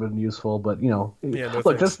 Maybe he'd been useful, but no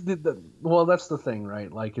look, that's the thing,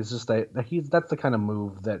 right? Like, it's just that's the kind of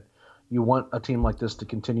move that you want a team like this to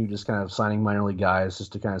continue just kind of signing minor league guys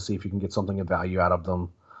just to kind of see if you can get something of value out of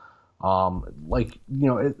them.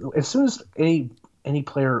 As soon as any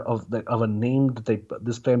player of a name that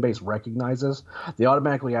this fan base recognizes, they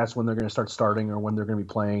automatically ask when they're going to start starting or when they're going to be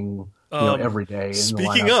playing, every day.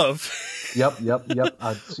 Speaking of, yep.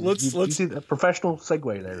 Let's see the professional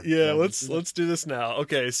segue there. Yeah, let's do this now.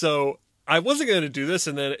 Okay, so I wasn't going to do this,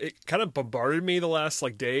 and then it kind of bombarded me the last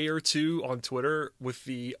day or two on Twitter with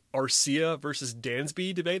the Arcia versus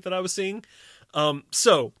Dansby debate that I was seeing.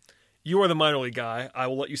 So you are the minor league guy. I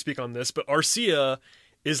will let you speak on this, but Arcia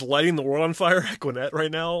is lighting the world on fire at Gwinnett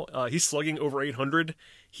right now. He's slugging over 800.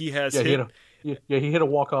 He has hit. He hit a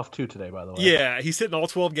walk-off 2 today, by the way. Yeah, he's hitting all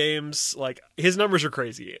 12 games. His numbers are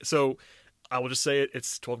crazy. So I will just say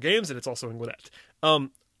it's 12 games, and it's also in Gwinnett.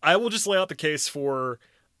 I will just lay out the case for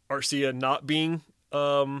Arcia not being,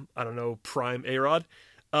 prime A-Rod.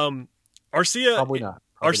 Arcia, Probably not.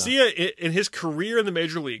 Probably Arcia in his career in the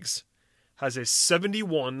major leagues has a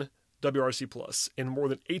 71 WRC plus in more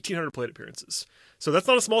than 1,800 plate appearances. So that's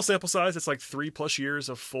not a small sample size. It's like 3+ years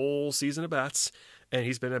of full season of bats, and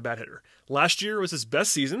he's been a bat hitter. Last year was his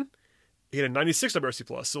best season. He had a 96 WRC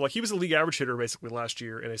plus. So like he was a league average hitter basically last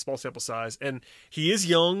year in a small sample size. And he is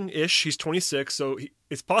young-ish. He's 26, so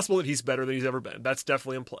it's possible that he's better than he's ever been. That's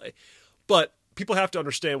definitely in play. But people have to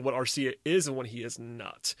understand what Arcia is and what he is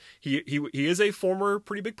not. He is a former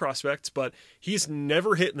pretty big prospect, but he's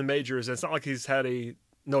never hit in the majors. And it's not like he's had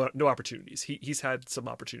no opportunities. He's had some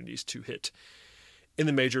opportunities to hit in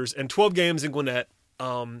the majors. And 12 games in Gwinnett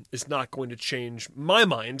is not going to change my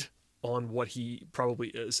mind on what he probably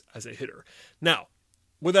is as a hitter. Now,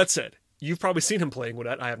 with that said, you've probably seen him playing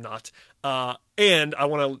Gwinnett. I have not. And I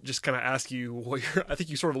want to just kind of ask you I think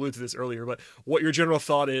you sort of alluded to this earlier, but what your general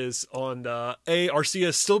thought is on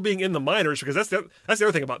Arcia still being in the minors, because that's the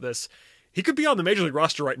other thing about this. He could be on the major league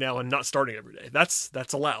roster right now and not starting every day. That's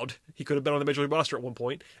allowed. He could have been on the major league roster at one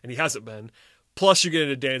point, and he hasn't been. Plus, you get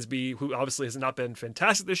into Dansby, who obviously has not been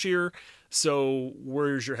fantastic this year. So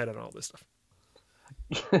where's your head on all this stuff?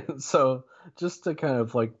 So just to kind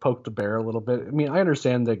of like poke the bear a little bit, I mean, I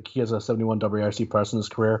understand that he has a 71 WRC plus in his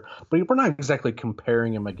career, but we're not exactly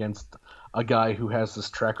comparing him against a guy who has this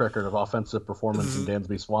track record of offensive performance in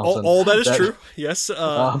Dansby Swanson. All that is true. Yes.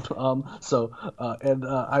 I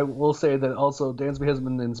will say that also Dansby hasn't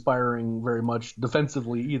been inspiring very much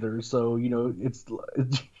defensively either. So, it's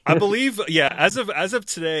I believe, as of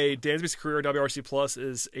today, Dansby's career WRC plus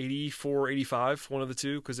is 84, 85, one of the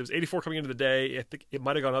two, because it was 84 coming into the day. I think it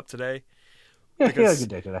might have gone up today. Yeah, he had a good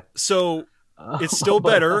day today. So it's still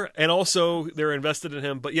better, and also they're invested in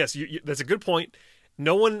him. But yes, that's a good point.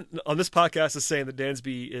 No one on this podcast is saying that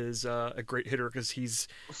Dansby is a great hitter, because he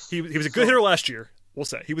was a good hitter last year. We'll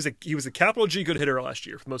say he was a capital G good hitter last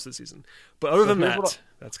year for most of the season. But other than that,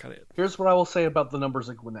 that's kind of it. Here's what I will say about the numbers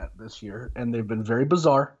at Gwinnett this year, and they've been very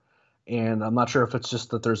bizarre. And I'm not sure if it's just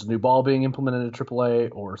that there's a new ball being implemented at AAA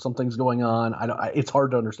or something's going on. It's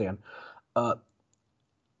hard to understand.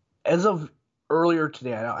 As of earlier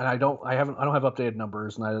today, and I don't have updated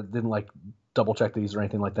numbers, and I didn't double check these or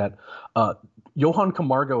anything like that. Johan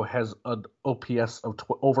Camargo has an OPS of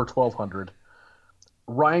over 1,200.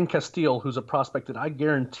 Ryan Castile, who's a prospect that I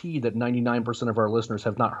guarantee that 99% of our listeners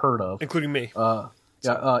have not heard of, including me.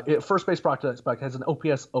 First base prospect has an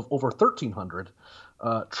OPS of over 1,300.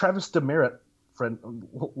 Travis Demerit,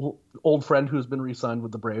 old friend who's been re-signed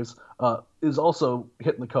with the Braves, is also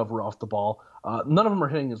hitting the cover off the ball. None of them are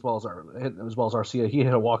hitting as well as Arcia. He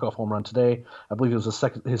hit a walk-off home run today. I believe it was his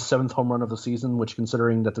 7th home run of the season, which,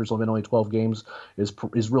 considering that there's been only 12 games,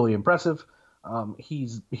 is really impressive.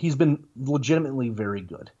 He's been legitimately very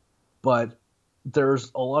good, but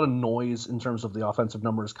there's a lot of noise in terms of the offensive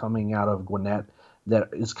numbers coming out of Gwinnett that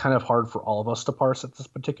is kind of hard for all of us to parse at this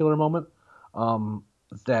particular moment.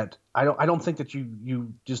 That I don't think that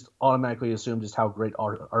you just automatically assume just how great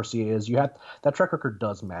Arcia is. That track record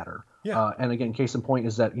does matter. Yeah. And again, case in point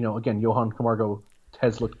is that Johan Camargo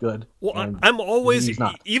has looked good. Well, I'm always,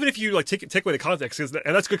 even if you take away the context, and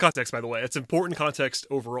that's good context, by the way. It's important context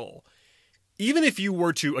overall. Even if you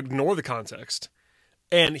were to ignore the context,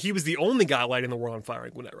 and he was the only guy lighting the world on fire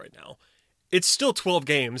in Gwinnett right now, it's still 12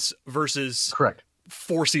 games versus correct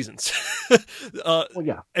 4 seasons. Well,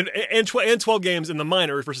 yeah, and 12 games in the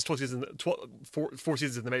minor versus 4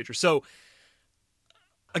 seasons in the major. So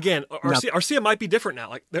again, Arcia might be different now.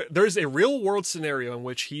 Like there's a real world scenario in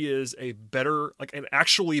which he is a better, an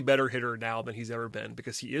actually better hitter now than he's ever been,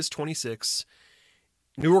 because he is 26,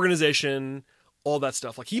 new organization, all that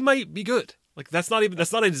stuff. Like he might be good. Like that's not a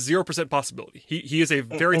 0% possibility. He is a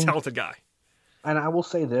very talented guy. And I will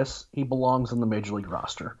say this: he belongs on the major league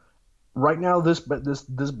roster. Right now, this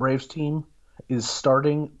Braves team is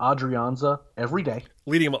starting Adrianza every day.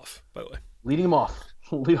 Leading him off, by the way. Leading him off.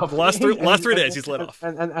 The last 3 days he's led off.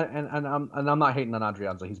 And I'm not hating on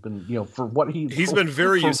Adrianza. He's been, for what he's been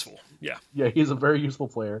very useful. Yeah. Yeah, he's a very useful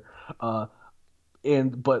player.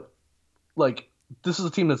 But this is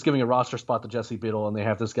a team that's giving a roster spot to Jesse Biddle, and they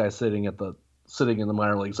have this guy sitting in the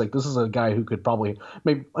minor leagues. Like, this is a guy who could probably,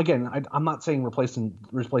 maybe, again, I'm not saying replace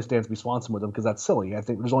Dansby Swanson with him, because that's silly. I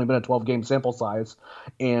think there's only been a 12-game sample size,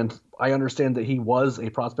 and I understand that he was a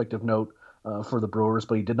prospect of note for the Brewers,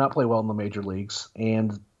 but he did not play well in the major leagues.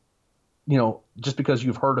 And, just because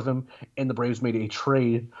you've heard of him, and the Braves made a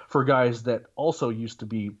trade for guys that also used to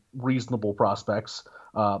be reasonable prospects,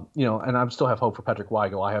 and I still have hope for Patrick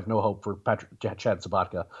Weigel. I have no hope for Chad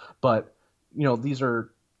Sabatka. But, these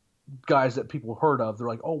are guys that people heard of. They're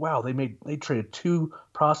like, oh wow, they traded 2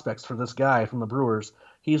 prospects for this guy from the Brewers.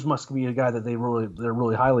 He must be a guy that they're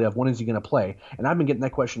really highly of. When is he going to play? And I've been getting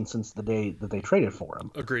that question since the day that they traded for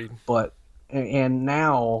him. Agreed. But and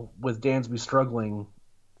now with Dansby struggling,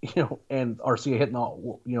 and Arcia hitting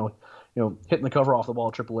hitting the cover off the ball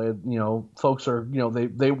at AAA, folks are,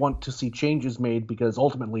 they want to see changes made because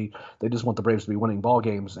ultimately they just want the Braves to be winning ball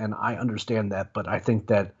games, and I understand that, but I think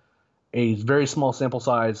that a very small sample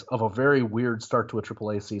size of a very weird start to a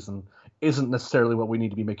AAA season isn't necessarily what we need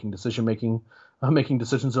to be making decisions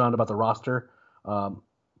around about the roster,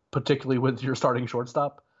 particularly with your starting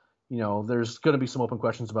shortstop. There's going to be some open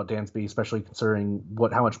questions about Dansby, especially considering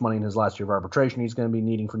how much money in his last year of arbitration he's going to be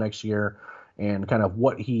needing for next year, and kind of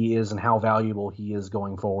what he is and how valuable he is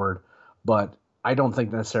going forward. But I don't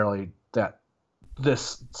think necessarily that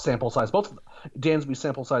this sample size, both Dansby's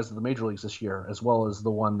sample size of the major leagues this year, as well as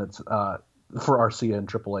the one that's for Arcia and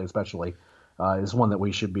AAA especially, is one that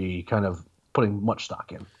we should be kind of putting much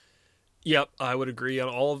stock in. Yep, I would agree on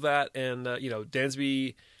all of that. And,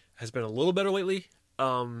 Dansby has been a little better lately,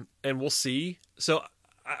 and we'll see. So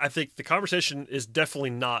I think the conversation is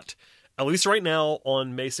definitely not, at least right now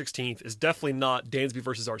on May 16th, is definitely not Dansby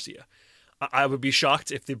versus Arcia. I would be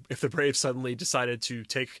shocked if the Braves suddenly decided to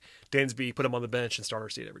take Dansby, put him on the bench, and start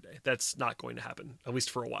Arcia every day. That's not going to happen, at least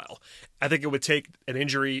for a while. I think it would take an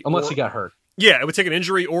injury. Unless he got hurt. Yeah, it would take an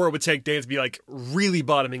injury, or it would take Dansby like really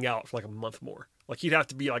bottoming out for like a month more. Like he'd have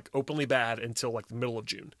to be like openly bad until like the middle of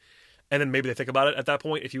June. And then maybe they think about it at that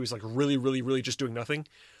point if he was like really, really, really just doing nothing.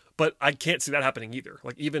 But I can't see that happening either.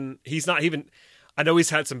 Like he's not even, I know he's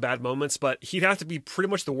had some bad moments, but he'd have to be pretty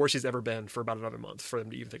much the worst he's ever been for about another month for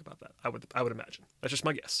them to even think about that. I would imagine. That's just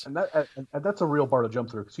my guess. And that's a real bar to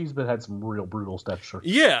jump through because he's had some real brutal stretches.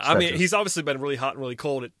 Yeah, I mean, he's obviously been really hot and really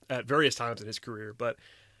cold at various times in his career, but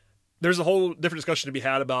there's a whole different discussion to be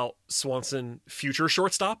had about Swanson future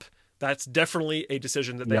shortstop. That's definitely a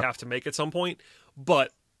decision that they have to make at some point.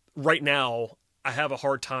 But right now, I have a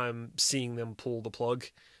hard time seeing them pull the plug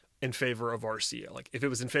in favor of Arcia. Like if it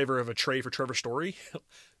was in favor of a trade for Trevor Story,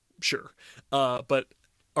 sure. But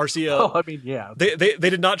Arcia, they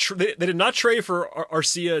did not they did not trade for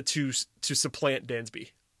Arcia to supplant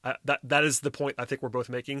Dansby. That is the point I think we're both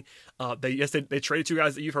making. They traded 2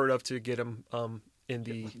 guys that you've heard of to get him in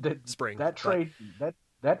the spring.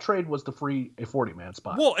 That trade was to free a 40-man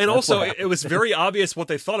spot. Well, and that's also it was very obvious what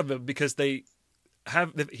they thought of him because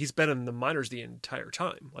he's been in the minors the entire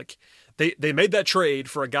time. Like they made that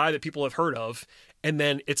trade for a guy that people have heard of, and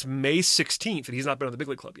then it's May 16th and he's not been on the big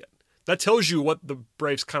league club yet. That tells you what the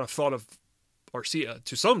Braves kind of thought of Arcia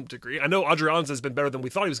to some degree. I know Adrianza has been better than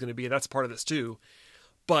we thought he was going to be, and that's part of this too.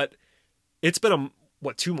 But it's been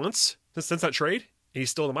 2 months since that trade, and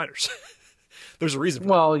he's still in the minors. There's a reason for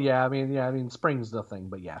that. I mean, spring's the thing,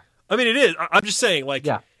 but yeah. I mean, it is. I'm just saying,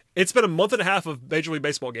 it's been a month and a half of Major League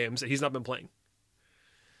Baseball games that he's not been playing.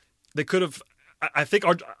 They could have. I think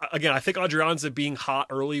Adrianza being hot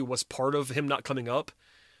early was part of him not coming up,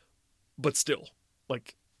 but still,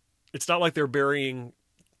 it's not like they're burying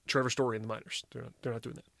Trevor Story in the minors. They're not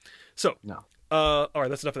doing that. So, no. All right,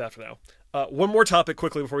 that's enough of that for now. One more topic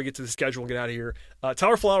quickly before we get to the schedule and get out of here.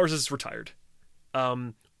 Tyler Flowers is retired.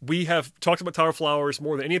 We have talked about Tyler Flowers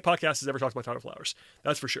more than any podcast has ever talked about Tyler Flowers.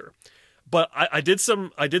 That's for sure. But I did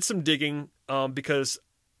some digging because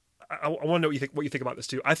I want to know what you think about this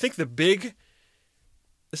too. I think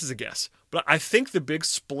this is a guess, but I think the big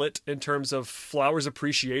split in terms of Flowers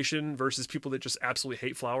appreciation versus people that just absolutely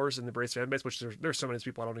hate Flowers in the Braves fan base, which there's so many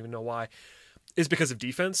people I don't even know why, is because of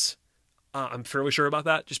defense. I'm fairly sure about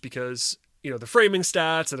that, just because the framing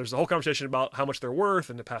stats and there's a whole conversation about how much they're worth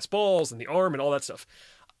and the pass balls and the arm and all that stuff.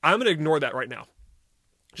 I'm going to ignore that right now,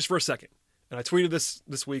 just for a second. And I tweeted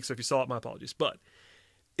this week, so if you saw it, my apologies. But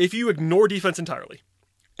if you ignore defense entirely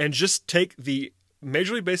and just take the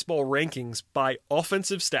Major League Baseball rankings by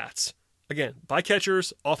offensive stats, again, by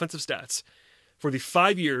catchers, offensive stats, for the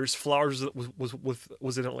 5 years Flowers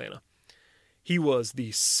was in Atlanta, he was the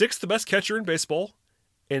 6th best catcher in baseball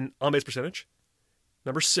in on-base percentage,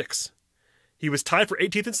 number 6. He was tied for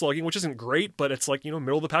 18th in slugging, which isn't great, but it's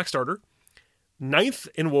middle of the pack starter. 9th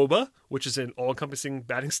in WOBA, which is an all-encompassing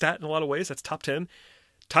batting stat in a lot of ways. That's top 10.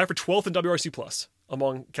 Tied for 12th in WRC plus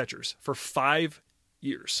among catchers for 5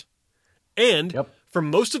 years. And for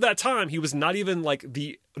most of that time, he was not even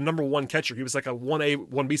the number 1 catcher. He was like a 1A,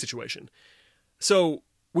 1B situation. So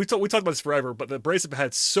we talked about this forever, but the Braves have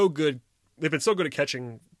had they've been so good at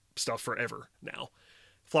catching stuff forever now.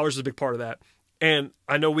 Flowers is a big part of that. And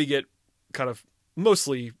I know we get kind of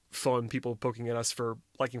mostly fun people poking at us for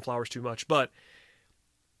liking Flowers too much, but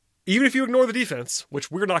even if you ignore the defense,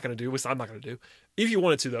 which we're not going to do, which I'm not going to do, if you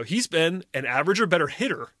wanted to, though, he's been an average or better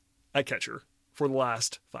hitter at catcher for the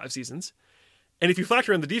last 5 seasons. And if you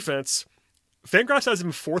factor in the defense, Fangraphs has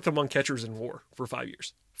him 4th among catchers in WAR for 5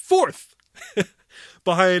 years. 4th!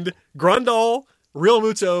 Behind Grandal, Real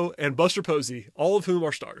Muto, and Buster Posey, all of whom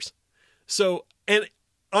are stars. So, and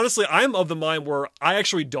honestly, I'm of the mind where I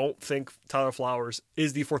actually don't think Tyler Flowers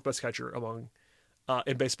is the 4th best catcher among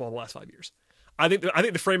in baseball in the last 5 years. I think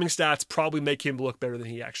the framing stats probably make him look better than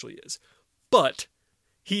he actually is. But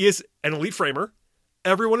he is an elite framer.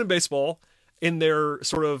 Everyone in baseball, in their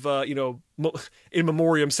sort of, in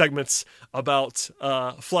memoriam segments about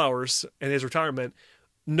Flowers and his retirement,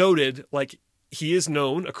 noted, like, he is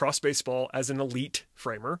known across baseball as an elite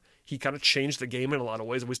framer. He kind of changed the game in a lot of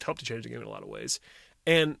ways. It was helped to change the game in a lot of ways.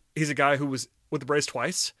 And he's a guy who was with the Braves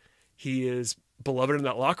twice. He is beloved in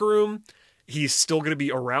that locker room. He's still going to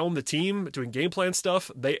be around the team doing game plan stuff.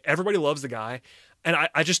 Everybody loves the guy. And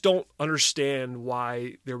I just don't understand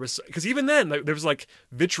why there was, because even then there was like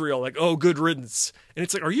vitriol, like, oh, good riddance. And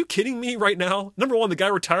it's like, are you kidding me right now? Number one, the guy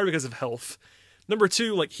retired because of health. Number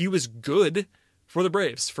two, like, he was good for the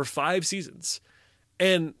Braves for 5 seasons.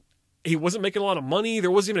 And he wasn't making a lot of money.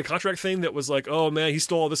 There wasn't even a contract thing that was like, oh man, he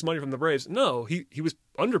stole all this money from the Braves. No, he was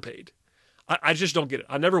underpaid. I just don't get it.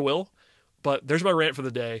 I never will. But there's my rant for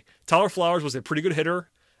the day. Tyler Flowers was a pretty good hitter.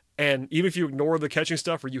 And even if you ignore the catching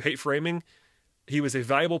stuff or you hate framing, he was a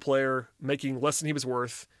valuable player making less than he was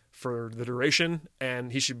worth for the duration.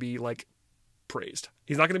 And he should be, like, praised.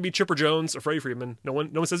 He's not going to be Chipper Jones or Freddie Freeman. No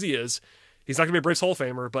one says he is. He's not going to be a Braves Hall of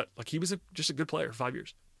Famer, but like, he was just a good player for 5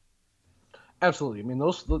 years. Absolutely. I mean,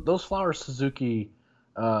 those Flowers Suzuki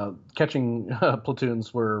catching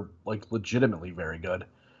platoons were, like, legitimately very good.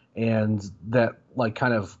 And that, like,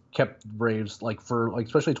 kind of kept Braves, like, for, like,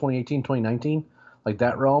 especially 2018, 2019, like,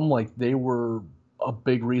 that realm, like, they were a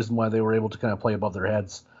big reason why they were able to kind of play above their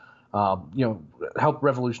heads. Helped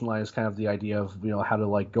revolutionize kind of the idea of, how to,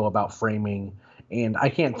 like, go about framing. And I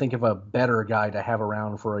can't think of a better guy to have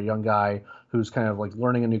around for a young guy who's kind of, like,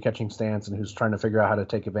 learning a new catching stance and who's trying to figure out how to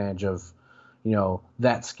take advantage of,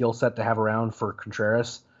 that skill set to have around for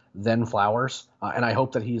Contreras than Flowers. And I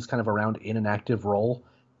hope that he's kind of around in an active role,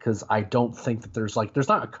 because I don't think that there's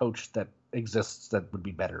not a coach that exists that would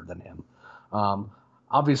be better than him.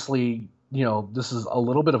 Obviously, this is a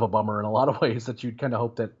little bit of a bummer in a lot of ways, that you'd kind of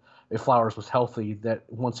hope that if Flowers was healthy, that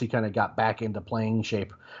once he kind of got back into playing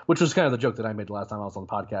shape, which was kind of the joke that I made the last time I was on the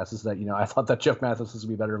podcast, is that, I thought that Jeff Mathis was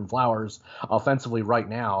going to be better than Flowers offensively right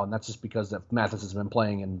now. And that's just because that Mathis has been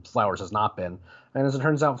playing and Flowers has not been. And as it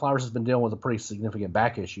turns out, Flowers has been dealing with a pretty significant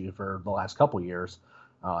back issue for the last couple years.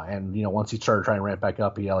 And once he started trying to ramp back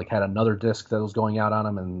up, he had another disc that was going out on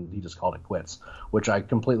him, and he just called it quits, which I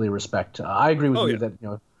completely respect. I agree with you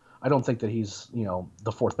that, I don't think that he's,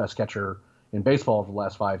 the 4th best catcher in baseball over the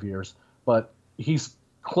last 5 years, but he's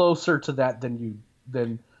closer to that than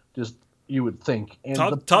you would think.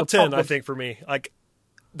 And top 10, I think, for me. Like,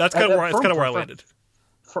 that's kind of where I landed.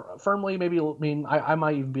 Firmly, maybe. I mean, I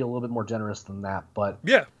might even be a little bit more generous than that, but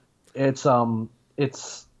yeah, it's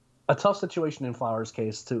a tough situation in Flowers'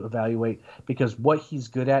 case to evaluate, because what he's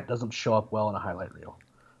good at doesn't show up well in a highlight reel.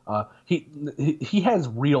 He has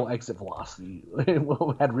real exit velocity.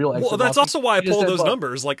 Well, that's also why I pulled those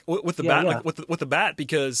numbers, like, with the bat, like with the bat,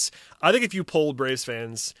 because I think if you polled Braves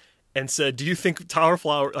fans and said, "Do you think Tyler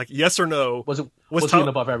Flowers, like, yes or no, was he an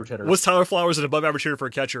above average hitter? Was Tyler Flowers an above average hitter for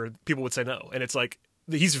a catcher?" People would say no, and it's like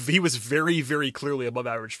he was very, very clearly above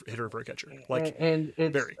average hitter for a catcher, like, and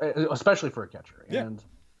it's very, especially for a catcher, and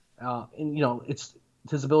it's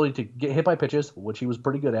his ability to get hit by pitches, which he was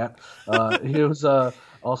pretty good at. He was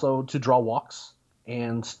also to draw walks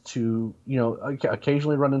and to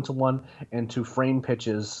occasionally run into one, and to frame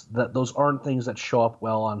pitches. Those aren't things that show up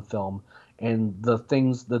well on film. And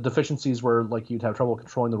the deficiencies were, like, you'd have trouble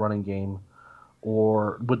controlling the running game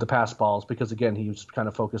or with the pass balls, because again, he was kind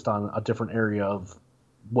of focused on a different area of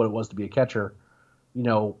what it was to be a catcher.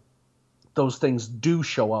 Those things do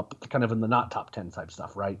show up kind of in the not top 10 type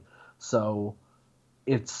stuff, right? So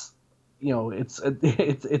it's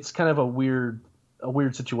kind of a weird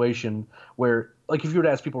situation where, like, if you were to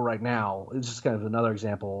ask people right now, it's just kind of another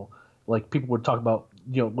example. Like, people would talk about,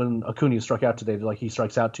 when Acuna struck out today, like, he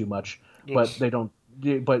strikes out too much, but they don't.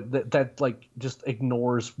 But that like just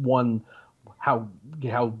ignores how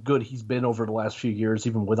good he's been over the last few years,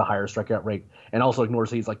 even with a higher strikeout rate, and also ignores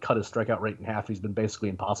he's, like, cut his strikeout rate in half. He's been basically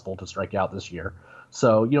impossible to strike out this year.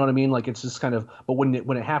 So, you know what I mean? Like, it's just kind of, but when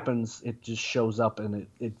it happens, it just shows up, and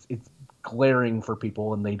it's glaring for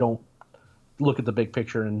people, and they don't look at the big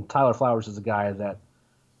picture. And Tyler Flowers is a guy that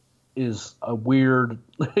is a weird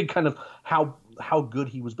kind of how how good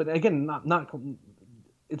he was. But again, not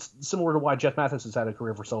it's similar to why Jeff Mathis has had a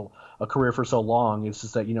career for so long. It's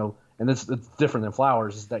just that, and it's different than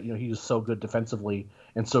Flowers, is that, he was so good defensively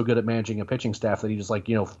and so good at managing a pitching staff that he just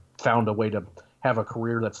found a way to have a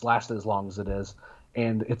career that's lasted as long as it is.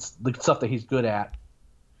 And it's the stuff that he's good at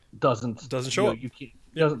doesn't show up.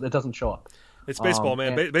 It doesn't show up. It's baseball,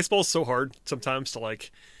 man. Baseball is so hard sometimes to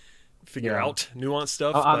figure out nuanced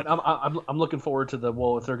stuff. I'm looking forward to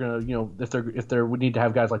if they're gonna if they would need to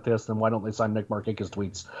have guys like this, then why don't they sign Nick Markakis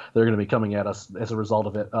tweets? They're going to be coming at us as a result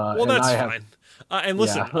of it. Well, that's fine. And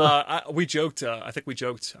listen, we joked. I think we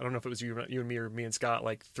joked. I don't know if it was you and me or me and Scott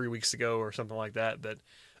 3 weeks ago or something like that. That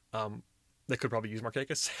they could probably use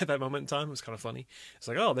Markakis at that moment in time. It was kind of funny. It's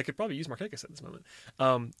they could probably use Markakis at this moment.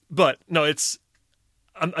 But no, it's.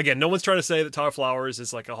 Again, no one's trying to say that Tyler Flowers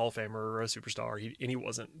is a Hall of Famer or a superstar, and he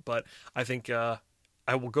wasn't. But I think I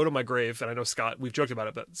will go to my grave, and I know Scott, we've joked about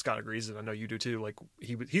it, but Scott agrees, and I know you do too.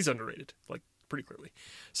 He's underrated, pretty clearly.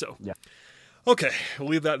 So, yeah. Okay, we'll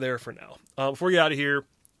leave that there for now. Before we get out of here,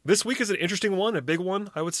 this week is an interesting one, a big one,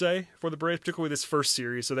 I would say, for the Braves, particularly this first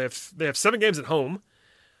series. So they have 7 games at home.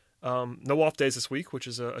 No off days this week, which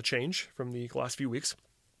is a change from the last few weeks.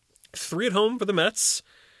 3 at home for the Mets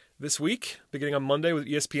this week, beginning on Monday with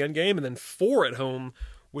the ESPN game, and then 4 at home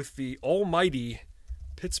with the almighty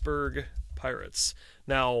Pittsburgh Pirates.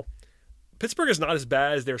 Now, Pittsburgh is not as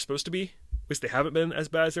bad as they're supposed to be. At least they haven't been as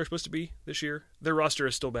bad as they're supposed to be this year. Their roster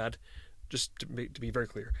is still bad, just to be very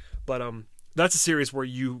clear. But that's a series where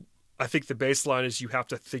I think the baseline is you have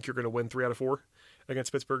to think you're going to win 3 out of 4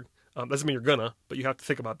 against Pittsburgh. Doesn't mean you're gonna, but you have to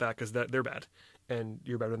think about that because they're bad, and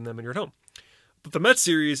you're better than them, and you're at home. But the Mets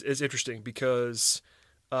series is interesting because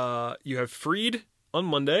you have Fried on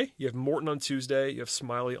Monday, you have Morton on Tuesday, you have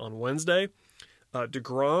Smiley on Wednesday.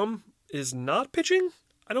 DeGrom is not pitching,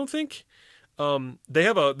 I don't think. They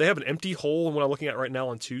have an empty hole in what I'm looking at right now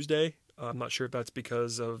on Tuesday. I'm not sure if that's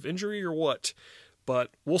because of injury or what,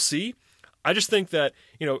 but we'll see. I just think that,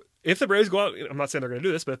 if the Braves go out, I'm not saying they're going to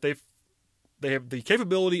do this, but if they have the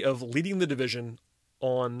capability of leading the division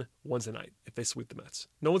on Wednesday night if they sweep the Mets.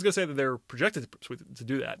 No one's going to say that they're projected to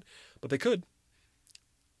do that, but they could.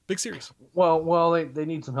 Big series. Well, they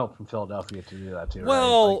need some help from Philadelphia to do that too.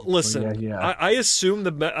 Well, right? Listen, yeah. I assume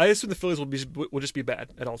the Phillies will just be bad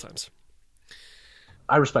at all times.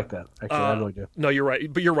 I respect that. Actually, I really do. No, you're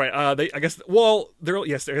right. But you're right. They're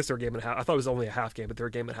a game and a half. I thought it was only a half game, but they're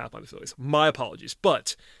a game and a half by the Phillies. My apologies.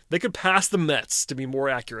 But they could pass the Mets to be more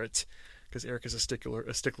accurate. Because Eric is a stickler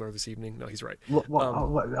this evening. No, he's right. Look, you're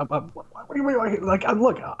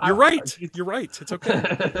right. You're right. It's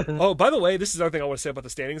okay. Oh, by the way, this is another thing I want to say about the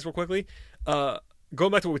standings real quickly.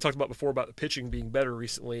 Going back to what we talked about before about the pitching being better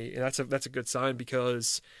recently, and that's a good sign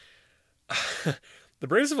because the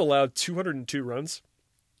Braves have allowed 202 runs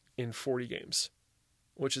in 40 games,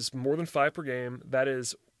 which is more than 5 per game. That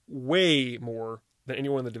is way more than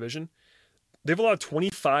anyone in the division. They've allowed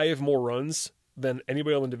 25 more runs than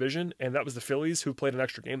anybody else in the division, and that was the Phillies, who played an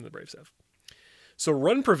extra game than the Braves have. So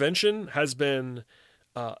run prevention has been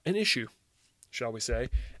an issue, shall we say,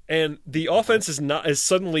 and the offense is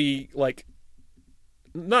suddenly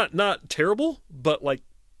not terrible, but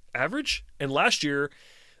average. And last year,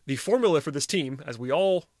 the formula for this team, as we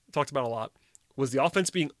all talked about a lot, was the offense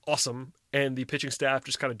being awesome and the pitching staff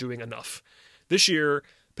just kind of doing enough. This year,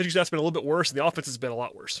 pitching staff's been a little bit worse, and the offense has been a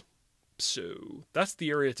lot worse. So that's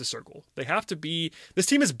the area to circle. They have to be. This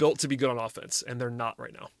team is built to be good on offense, and they're not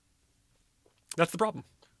right now. That's the problem.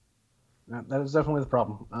 That is definitely the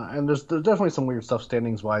problem. And there's definitely some weird stuff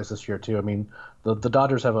standings-wise this year, too. I mean, the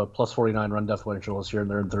Dodgers have a plus 49 run differential this year,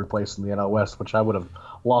 and they're in 3rd place in the NL West, which I would have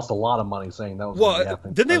lost a lot of money saying that was going to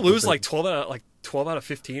happen. Didn't they lose 12 out of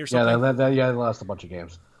 15 or something? They lost a bunch of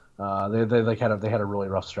games. They had a really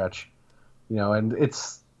rough stretch. And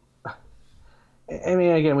it's... I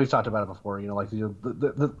mean, again, we've talked about it before.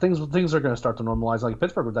 The things are going to start to normalize.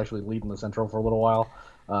 Pittsburgh was actually leading the Central for a little while,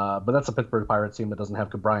 but that's a Pittsburgh Pirates team that doesn't have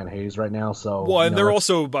Brian Hayes right now. So and they're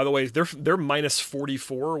also, by the way, they're minus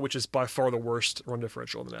 44, which is by far the worst run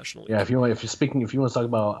differential in the National League. Yeah, if you want to talk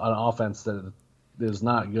about an offense that is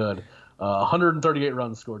not good, 138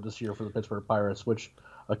 runs scored this year for the Pittsburgh Pirates, which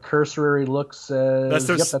a cursory look says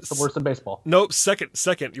that's the worst in baseball. Nope, second.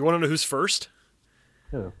 You want to know who's first?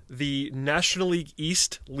 Who? The National League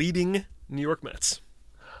East leading New York Mets.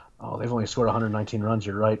 Oh, they've only scored 119 runs.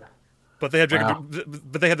 You're right. But they had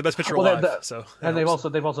they had the best pitcher alive. And they've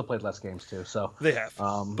also played less games too. So they have.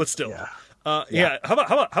 But still, yeah. How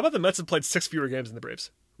about the Mets have played 6 fewer games than the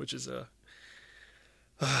Braves, which is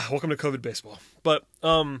welcome to COVID baseball. But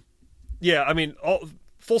I mean,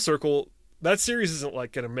 full circle. That series isn't going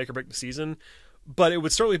to make or break the season. But it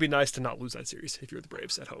would certainly be nice to not lose that series if you're the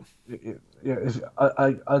Braves at home. Yeah,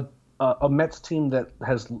 a Mets team that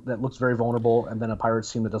looks very vulnerable, and then a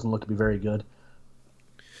Pirates team that doesn't look to be very good.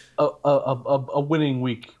 A winning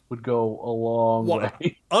week would go a long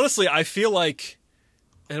way. Honestly, I feel like,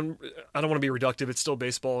 and I don't want to be reductive, it's still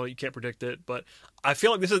baseball, you can't predict it, but I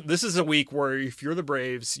feel like this is a week where if you're the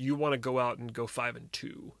Braves, you want to go out and go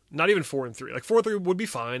 5-2. Not even 4-3. Like 4-3 would be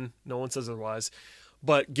fine. No one says otherwise.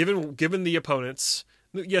 But given the opponents,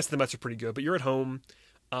 yes, the Mets are pretty good, but you're at home,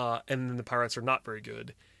 and then the Pirates are not very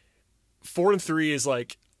good. 4-3 is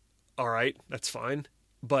like, all right, that's fine,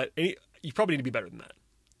 but you probably need to be better than that,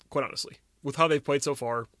 quite honestly. With how they've played so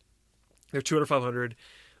far, they're 200-500.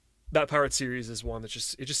 That Pirates series is one that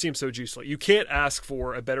just seems so juicy. Like, you can't ask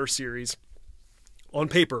for a better series on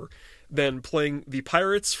paper than playing the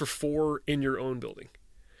Pirates for 4 in your own building.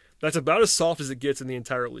 That's about as soft as it gets in the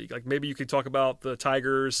entire league. Like, maybe you could talk about the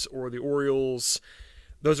Tigers or the Orioles.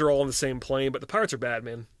 Those are all on the same plane, but the Pirates are bad,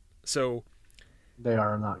 man. So they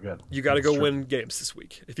are not good. You got to go win games this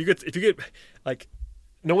week. If you get like,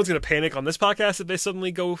 no one's going to panic on this podcast if they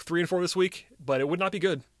suddenly go 3-4 this week, but it would not be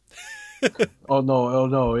good. Oh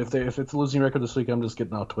no! If it's a losing record this week, I'm just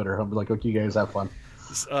getting off Twitter. I'm like, okay, you guys have fun.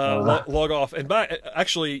 Log off. And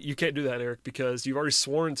actually, you can't do that, Eric, because you've already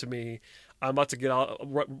sworn to me. I'm about to get out.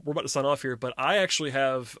 We're about to sign off here, but I actually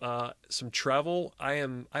have some travel. I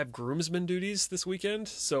have groomsmen duties this weekend.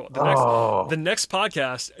 So the next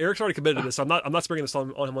podcast, Eric's already committed to this. So I'm not springing this on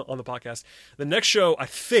the podcast. The next show, I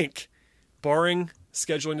think, barring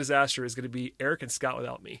scheduling disaster, is going to be Eric and Scott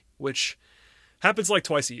without me, which happens like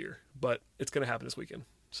twice a year, but it's going to happen this weekend.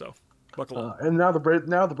 So buckle up. And now the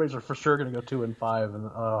Braves are for sure going to go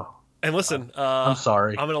 2-5. And listen, I'm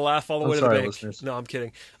sorry. I'm going to laugh all the way to the bank. Listeners. No, I'm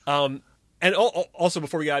kidding. And also,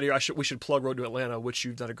 before we get out of here, we should plug Road to Atlanta, which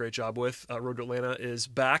you've done a great job with. Road to Atlanta is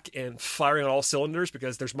back and firing on all cylinders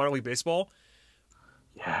because there's minor league baseball.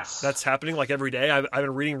 Yes, that's happening like every day. I've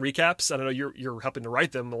been reading recaps. I don't know you're helping to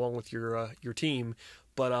write them along with your team,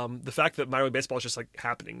 but the fact that minor league baseball is just like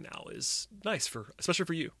happening now is nice especially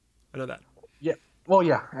for you. I know that. Yeah. Well,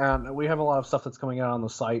 yeah, and we have a lot of stuff that's coming out on the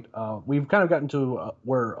site. We've kind of gotten to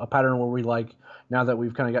a pattern where we like, now that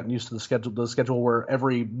we've kind of gotten used to the schedule where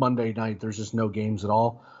every Monday night there's just no games at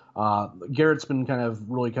all. Garrett's been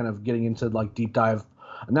really getting into like deep dive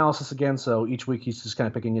analysis again. So each week he's just kind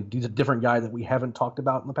of picking a different guy that we haven't talked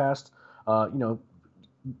about in the past.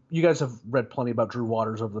 You guys have read plenty about Drew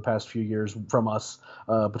Waters over the past few years from us,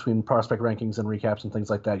 between prospect rankings and recaps and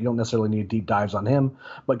things like that. You don't necessarily need deep dives on him,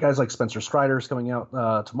 but guys like Spencer Strider is coming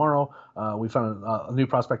out tomorrow. We found a new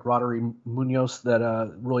prospect, Roddery Munoz,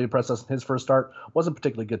 that really impressed us in his first start. Wasn't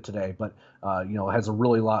particularly good today, but has a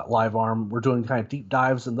really live arm. We're doing kind of deep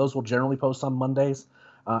dives, and those will generally post on Mondays.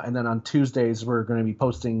 And then on Tuesdays, we're going to be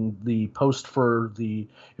posting the post for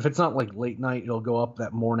if it's not like late night, it'll go up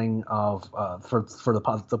that morning of for the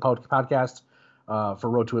podcast for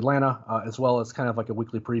Road to Atlanta, as well as kind of like a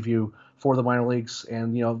weekly preview for the minor leagues.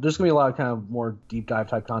 And, there's going to be a lot of kind of more deep dive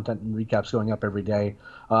type content and recaps going up every day.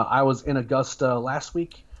 I was in Augusta last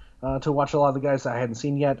week to watch a lot of the guys that I hadn't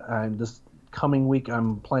seen yet. And this coming week,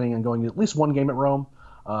 I'm planning on going to at least one game at Rome.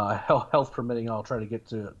 Health permitting, I'll try to get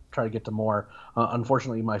to more.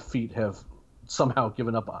 Unfortunately, my feet have somehow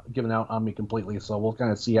given out on me completely, so we'll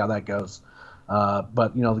kind of see how that goes.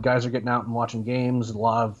 But the guys are getting out and watching games. A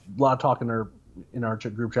lot of talk in our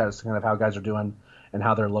group chat as to kind of how guys are doing and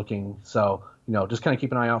how they're looking. So just kind of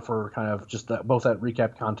keep an eye out for kind of just both that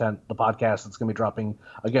recap content, the podcast that's going to be dropping.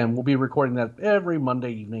 Again, we'll be recording that every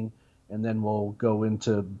Monday evening, and then we'll go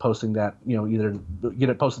into posting that. Either get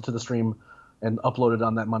it posted to the stream and upload it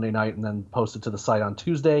on that Monday night, and then post it to the site on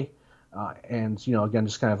Tuesday. And again,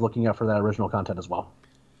 just kind of looking out for that original content as well.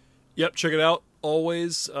 Yep, check it out.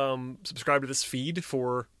 Always subscribe to this feed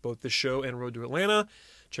for both this show and Road to Atlanta.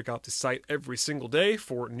 Check out the site every single day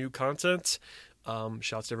for new content.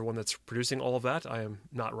 Shouts to everyone that's producing all of that. I am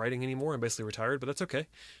not writing anymore. I'm basically retired, but that's okay.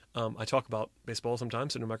 I talk about baseball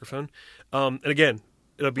sometimes in a microphone. And again,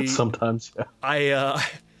 it'll be sometimes. Yeah.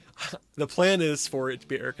 The plan is for it to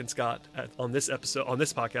be Eric and Scott on this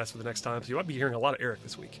podcast for the next time. So you might be hearing a lot of Eric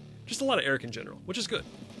this week. Just a lot of Eric in general, which is good.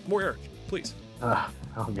 More Eric, please. Oh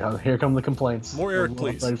God, here come the complaints. More Eric,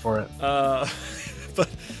 please. I'm ready for it. But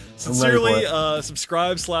sincerely,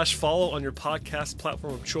 subscribe/follow on your podcast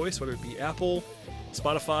platform of choice, whether it be Apple,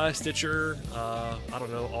 Spotify, Stitcher,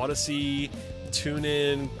 Odyssey,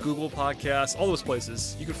 TuneIn, Google Podcasts, all those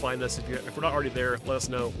places. You can find us. If we're not already there, let us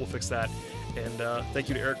know. We'll fix that. And thank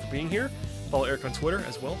you to Eric for being here. Follow Eric on Twitter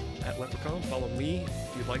as well, @Leprechaun. Follow me,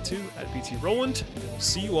 if you'd like to, @BT Rowland. And we'll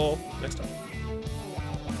see you all next time.